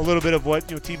a little bit of what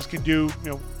teams can do.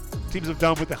 Teams have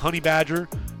done with the Honey Badger.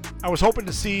 I was hoping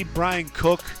to see Brian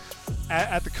Cook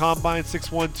at the combine,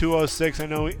 6'1", 206. I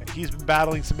know he's been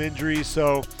battling some injuries,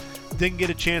 so didn't get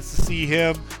a chance to see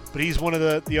him, but he's one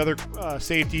of the other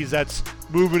safeties that's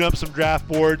moving up some draft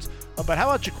boards. But how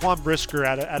about Jaquan Brisker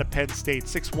out of Penn State?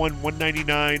 6'1",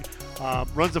 199,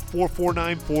 runs a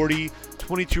 4.49 40,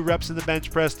 22 reps in the bench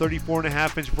press,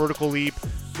 34.5-inch vertical leap.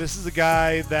 This is a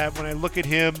guy that when I look at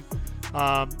him,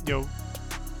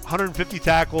 150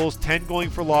 tackles, 10 going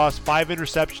for loss, 5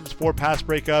 interceptions, 4 pass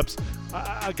breakups.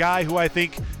 A guy who I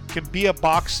think can be a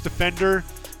box defender,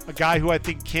 a guy who I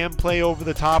think can play over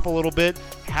the top a little bit,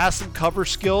 has some cover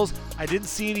skills. I didn't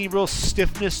see any real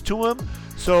stiffness to him.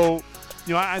 So,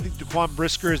 I think Jaquan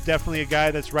Brisker is definitely a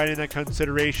guy that's right in that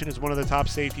consideration as one of the top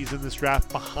safeties in this draft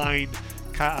behind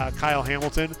Kyle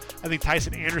Hamilton. I think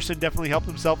Tyson Anderson definitely helped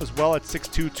himself as well at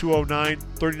 6'2", 209,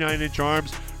 39-inch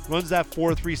arms. Runs that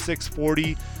 4.36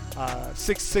 40,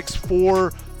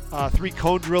 6'6",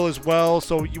 3-cone drill as well.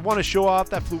 So you want to show off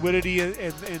that fluidity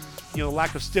and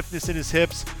lack of stiffness in his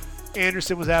hips.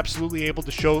 Anderson was absolutely able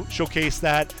to showcase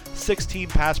that. 16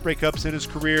 pass breakups in his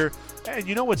career. And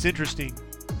you know what's interesting?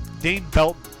 Dane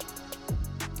Belton.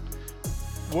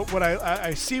 What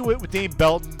I see with Dane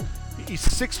Belton, he's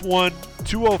 6'1",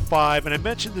 205, and I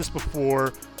mentioned this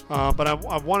before, but I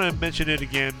want to mention it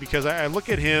again because I look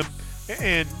at him,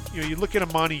 and you look at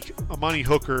Amani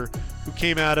Hooker, who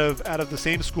came out of the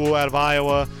same school, out of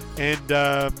Iowa,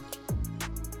 and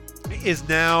is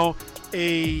now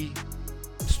a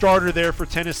starter there for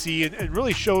Tennessee, and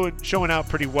really showing out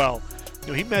pretty well.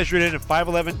 He measured in at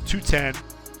 5'11", 210,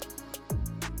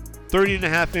 30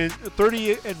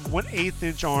 1/8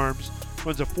 inch arms,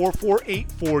 runs a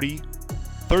 4.48 40,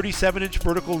 37-inch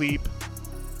vertical leap.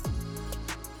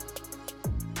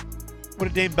 What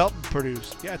did Dane Belton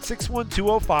produce? Yeah, at 6'1",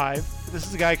 205. This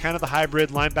is a guy kind of the hybrid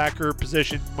linebacker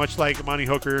position, much like Amani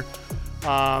Hooker.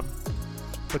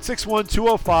 But 6'1",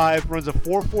 205, runs a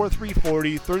 4.43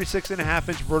 40,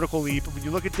 36.5-inch vertical leap. And when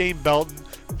you look at Dane Belton,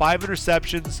 5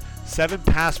 interceptions, 7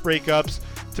 pass breakups.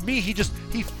 To me, he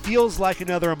feels like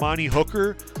another Amani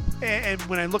Hooker. And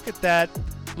when I look at that,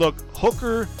 look,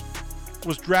 Hooker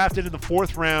was drafted in the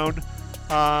 4th round.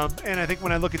 And I think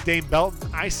when I look at Dane Belton,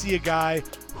 I see a guy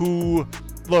who,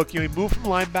 look, he moved from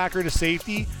linebacker to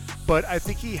safety, but I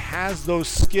think he has those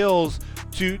skills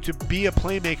to be a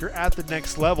playmaker at the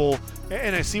next level.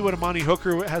 And I see what Amani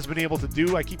Hooker has been able to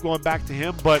do. I keep going back to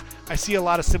him, but I see a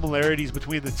lot of similarities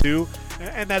between the two.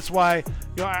 And that's why,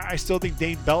 I still think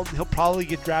Dane Belton, he'll probably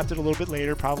get drafted a little bit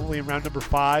later, probably in round number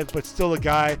 5, but still a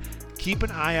guy, keep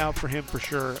an eye out for him for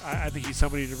sure. I think he's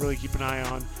somebody to really keep an eye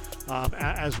on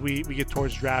as we get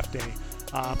towards draft day.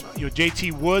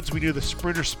 JT Woods, we knew the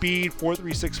sprinter speed,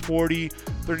 4.36 40,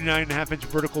 39.5-inch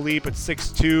vertical leap at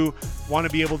 6'2". Want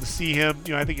to be able to see him.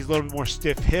 I think he's a little bit more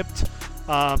stiff-hipped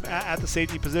at the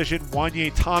safety position.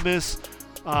 Wanye Thomas,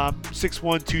 6'1",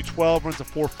 212, runs a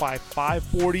 4.55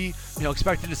 40.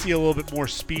 Expecting to see a little bit more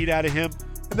speed out of him.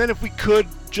 And then if we could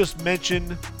just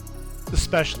mention the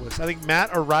specialists. I think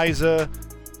Matt Araiza,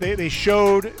 they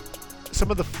showed some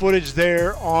of the footage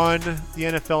there on the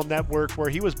NFL Network where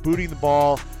he was booting the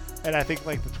ball at I think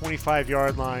like the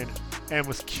 25-yard line and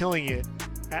was killing it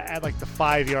at like the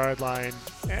 5-yard line.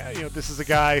 This is a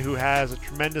guy who has a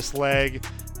tremendous leg.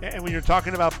 And when you're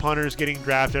talking about punters getting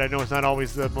drafted, I know it's not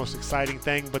always the most exciting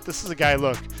thing, but this is a guy,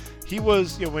 look, he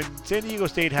was, when San Diego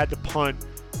State had to punt,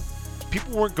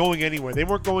 people weren't going anywhere. They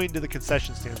weren't going to the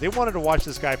concession stand. They wanted to watch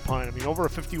this guy punt. Over a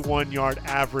 51-yard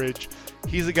average.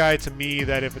 He's a guy to me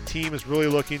that if a team is really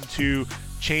looking to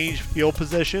change field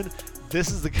position,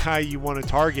 this is the guy you want to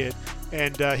target.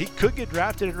 And he could get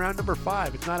drafted in round number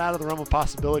 5. It's not out of the realm of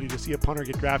possibility to see a punter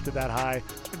get drafted that high.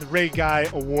 And the Ray Guy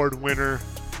Award winner,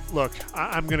 look,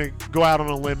 I'm going to go out on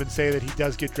a limb and say that he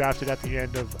does get drafted at the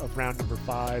end of round number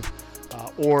 5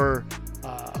 or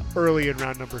early in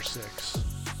round number 6.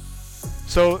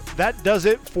 So that does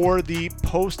it for the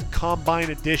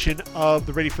post-combine edition of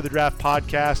the Ready for the Draft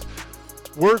podcast.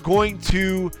 We're going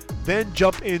to then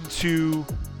jump into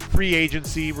free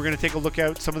agency. We're going to take a look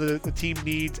at some of the team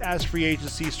needs as free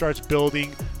agency starts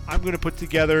building. I'm going to put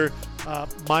together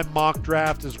my mock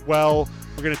draft as well.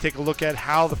 We're going to take a look at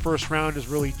how the first round has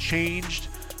really changed.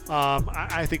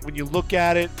 I think when you look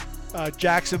at it,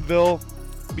 Jacksonville,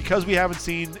 because we haven't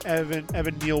seen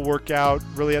Evan Neal work out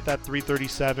really at that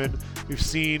 337, we've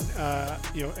seen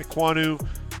Ekwonu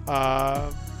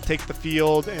take the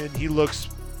field, and he looks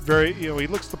he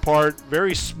looks the part,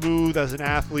 very smooth as an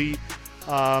athlete.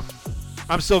 I'm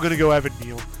still going to go Evan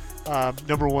Neal,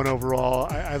 number 1 overall.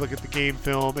 I look at the game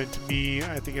film, and to me,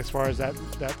 I think as far as that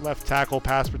left tackle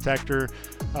pass protector,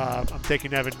 I'm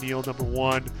taking Evan Neal, number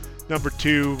 1. Number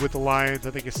 2 with the Lions,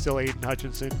 I think it's still Aiden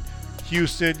Hutchinson.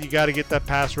 Houston, you got to get that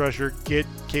pass rusher, get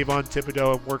Kayvon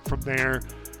Thibodeau and work from there.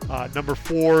 Number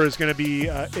 4 is going to be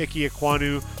Ike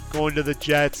Ekwonu going to the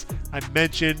Jets. I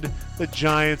mentioned the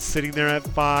Giants sitting there at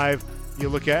 5. You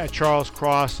look at Charles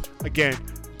Cross, again,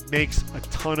 makes a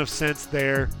ton of sense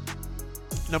there.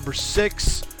 Number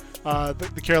 6,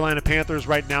 the Carolina Panthers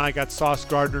right now, I got Sauce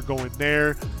Gardner going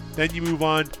there. Then you move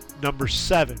on, number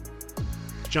 7.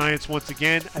 Giants once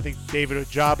again, I think David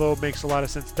Ojabo makes a lot of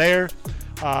sense there.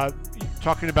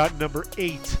 Talking about number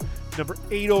 8. Number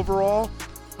 8 overall,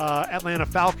 Atlanta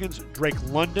Falcons, Drake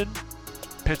London.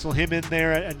 Pencil him in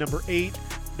there at number 8.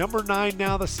 Number 9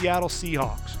 now, the Seattle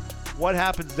Seahawks. What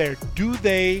happens there? Do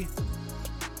they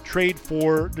trade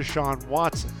for Deshaun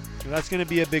Watson? That's going to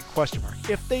be a big question mark.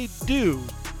 If they do,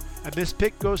 and this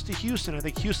pick goes to Houston, I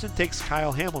think Houston takes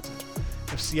Kyle Hamilton.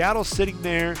 If Seattle's sitting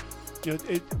there,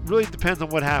 it really depends on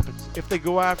what happens. If they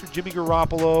go after Jimmy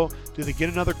Garoppolo, do they get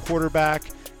another quarterback?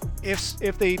 If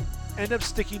they end up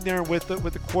sticking there with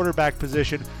the quarterback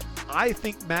position, I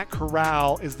think Matt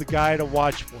Corral is the guy to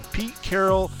watch for. Pete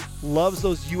Carroll loves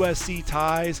those USC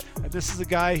ties, and this is a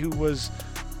guy who was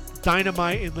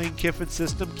dynamite in Lane Kiffin's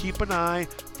system. Keep an eye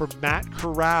for Matt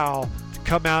Corral to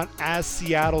come out as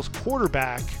Seattle's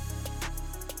quarterback.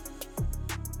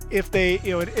 If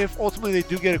if ultimately they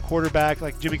do get a quarterback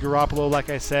like Jimmy Garoppolo, like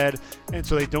I said, and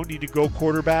so they don't need to go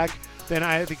quarterback, then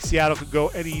I think Seattle could go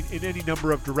in any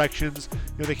number of directions.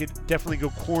 They could definitely go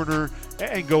corner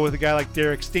and go with a guy like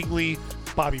Derek Stingley.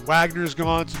 Bobby Wagner's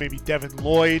gone, so maybe Devin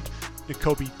Lloyd,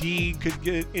 Nakobe Dean could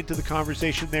get into the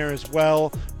conversation there as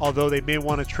well, although they may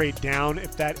want to trade down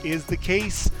if that is the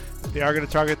case. If they are going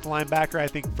to target the linebacker, I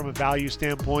think from a value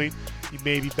standpoint, you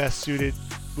may be best suited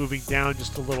moving down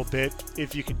just a little bit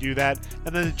if you can do that.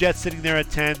 And then the Jets sitting there at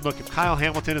 10. Look, if Kyle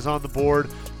Hamilton is on the board,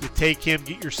 you take him,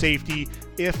 get your safety.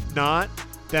 If not,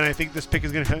 then I think this pick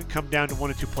is going to come down to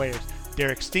 1 or 2 players.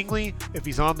 Derek Stingley, if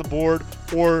he's on the board,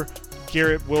 or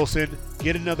Garrett Wilson.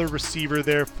 Get another receiver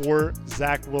there for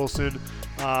Zach Wilson.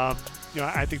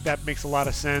 I think that makes a lot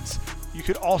of sense. You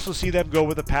could also see them go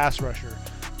with a pass rusher.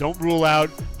 Don't rule out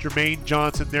Jermaine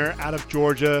Johnson there out of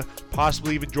Georgia,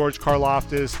 possibly even George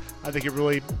Karlaftis. I think it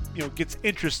really gets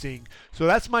interesting. So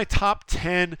that's my top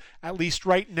 10, at least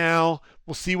right now.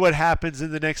 We'll see what happens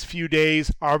in the next few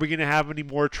days. Are we going to have any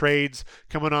more trades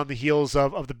coming on the heels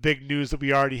of the big news that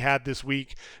we already had this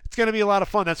week? It's going to be a lot of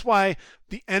fun. That's why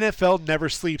the NFL never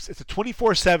sleeps. It's a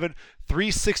 24/7,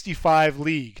 365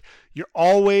 league. You're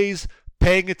always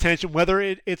paying attention, whether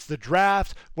it's the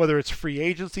draft, whether it's free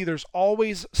agency. There's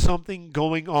always something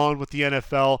going on with the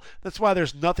NFL. That's why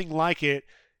there's nothing like it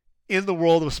in the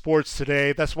world of sports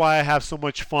today. That's why I have so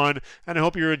much fun, and I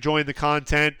hope you're enjoying the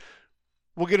content.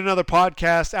 We'll get another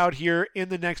podcast out here in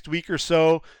the next week or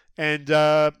so, And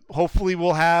hopefully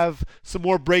we'll have some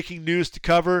more breaking news to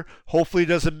cover. Hopefully it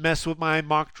doesn't mess with my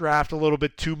mock draft a little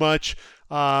bit too much.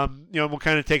 We'll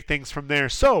kind of take things from there.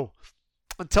 So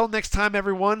until next time,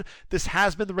 everyone, this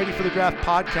has been the Ready for the Draft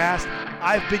podcast.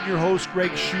 I've been your host,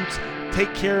 Greg Schutz.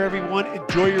 Take care, everyone.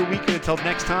 Enjoy your weekend. Until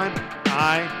next time,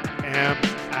 I am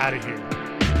out of here.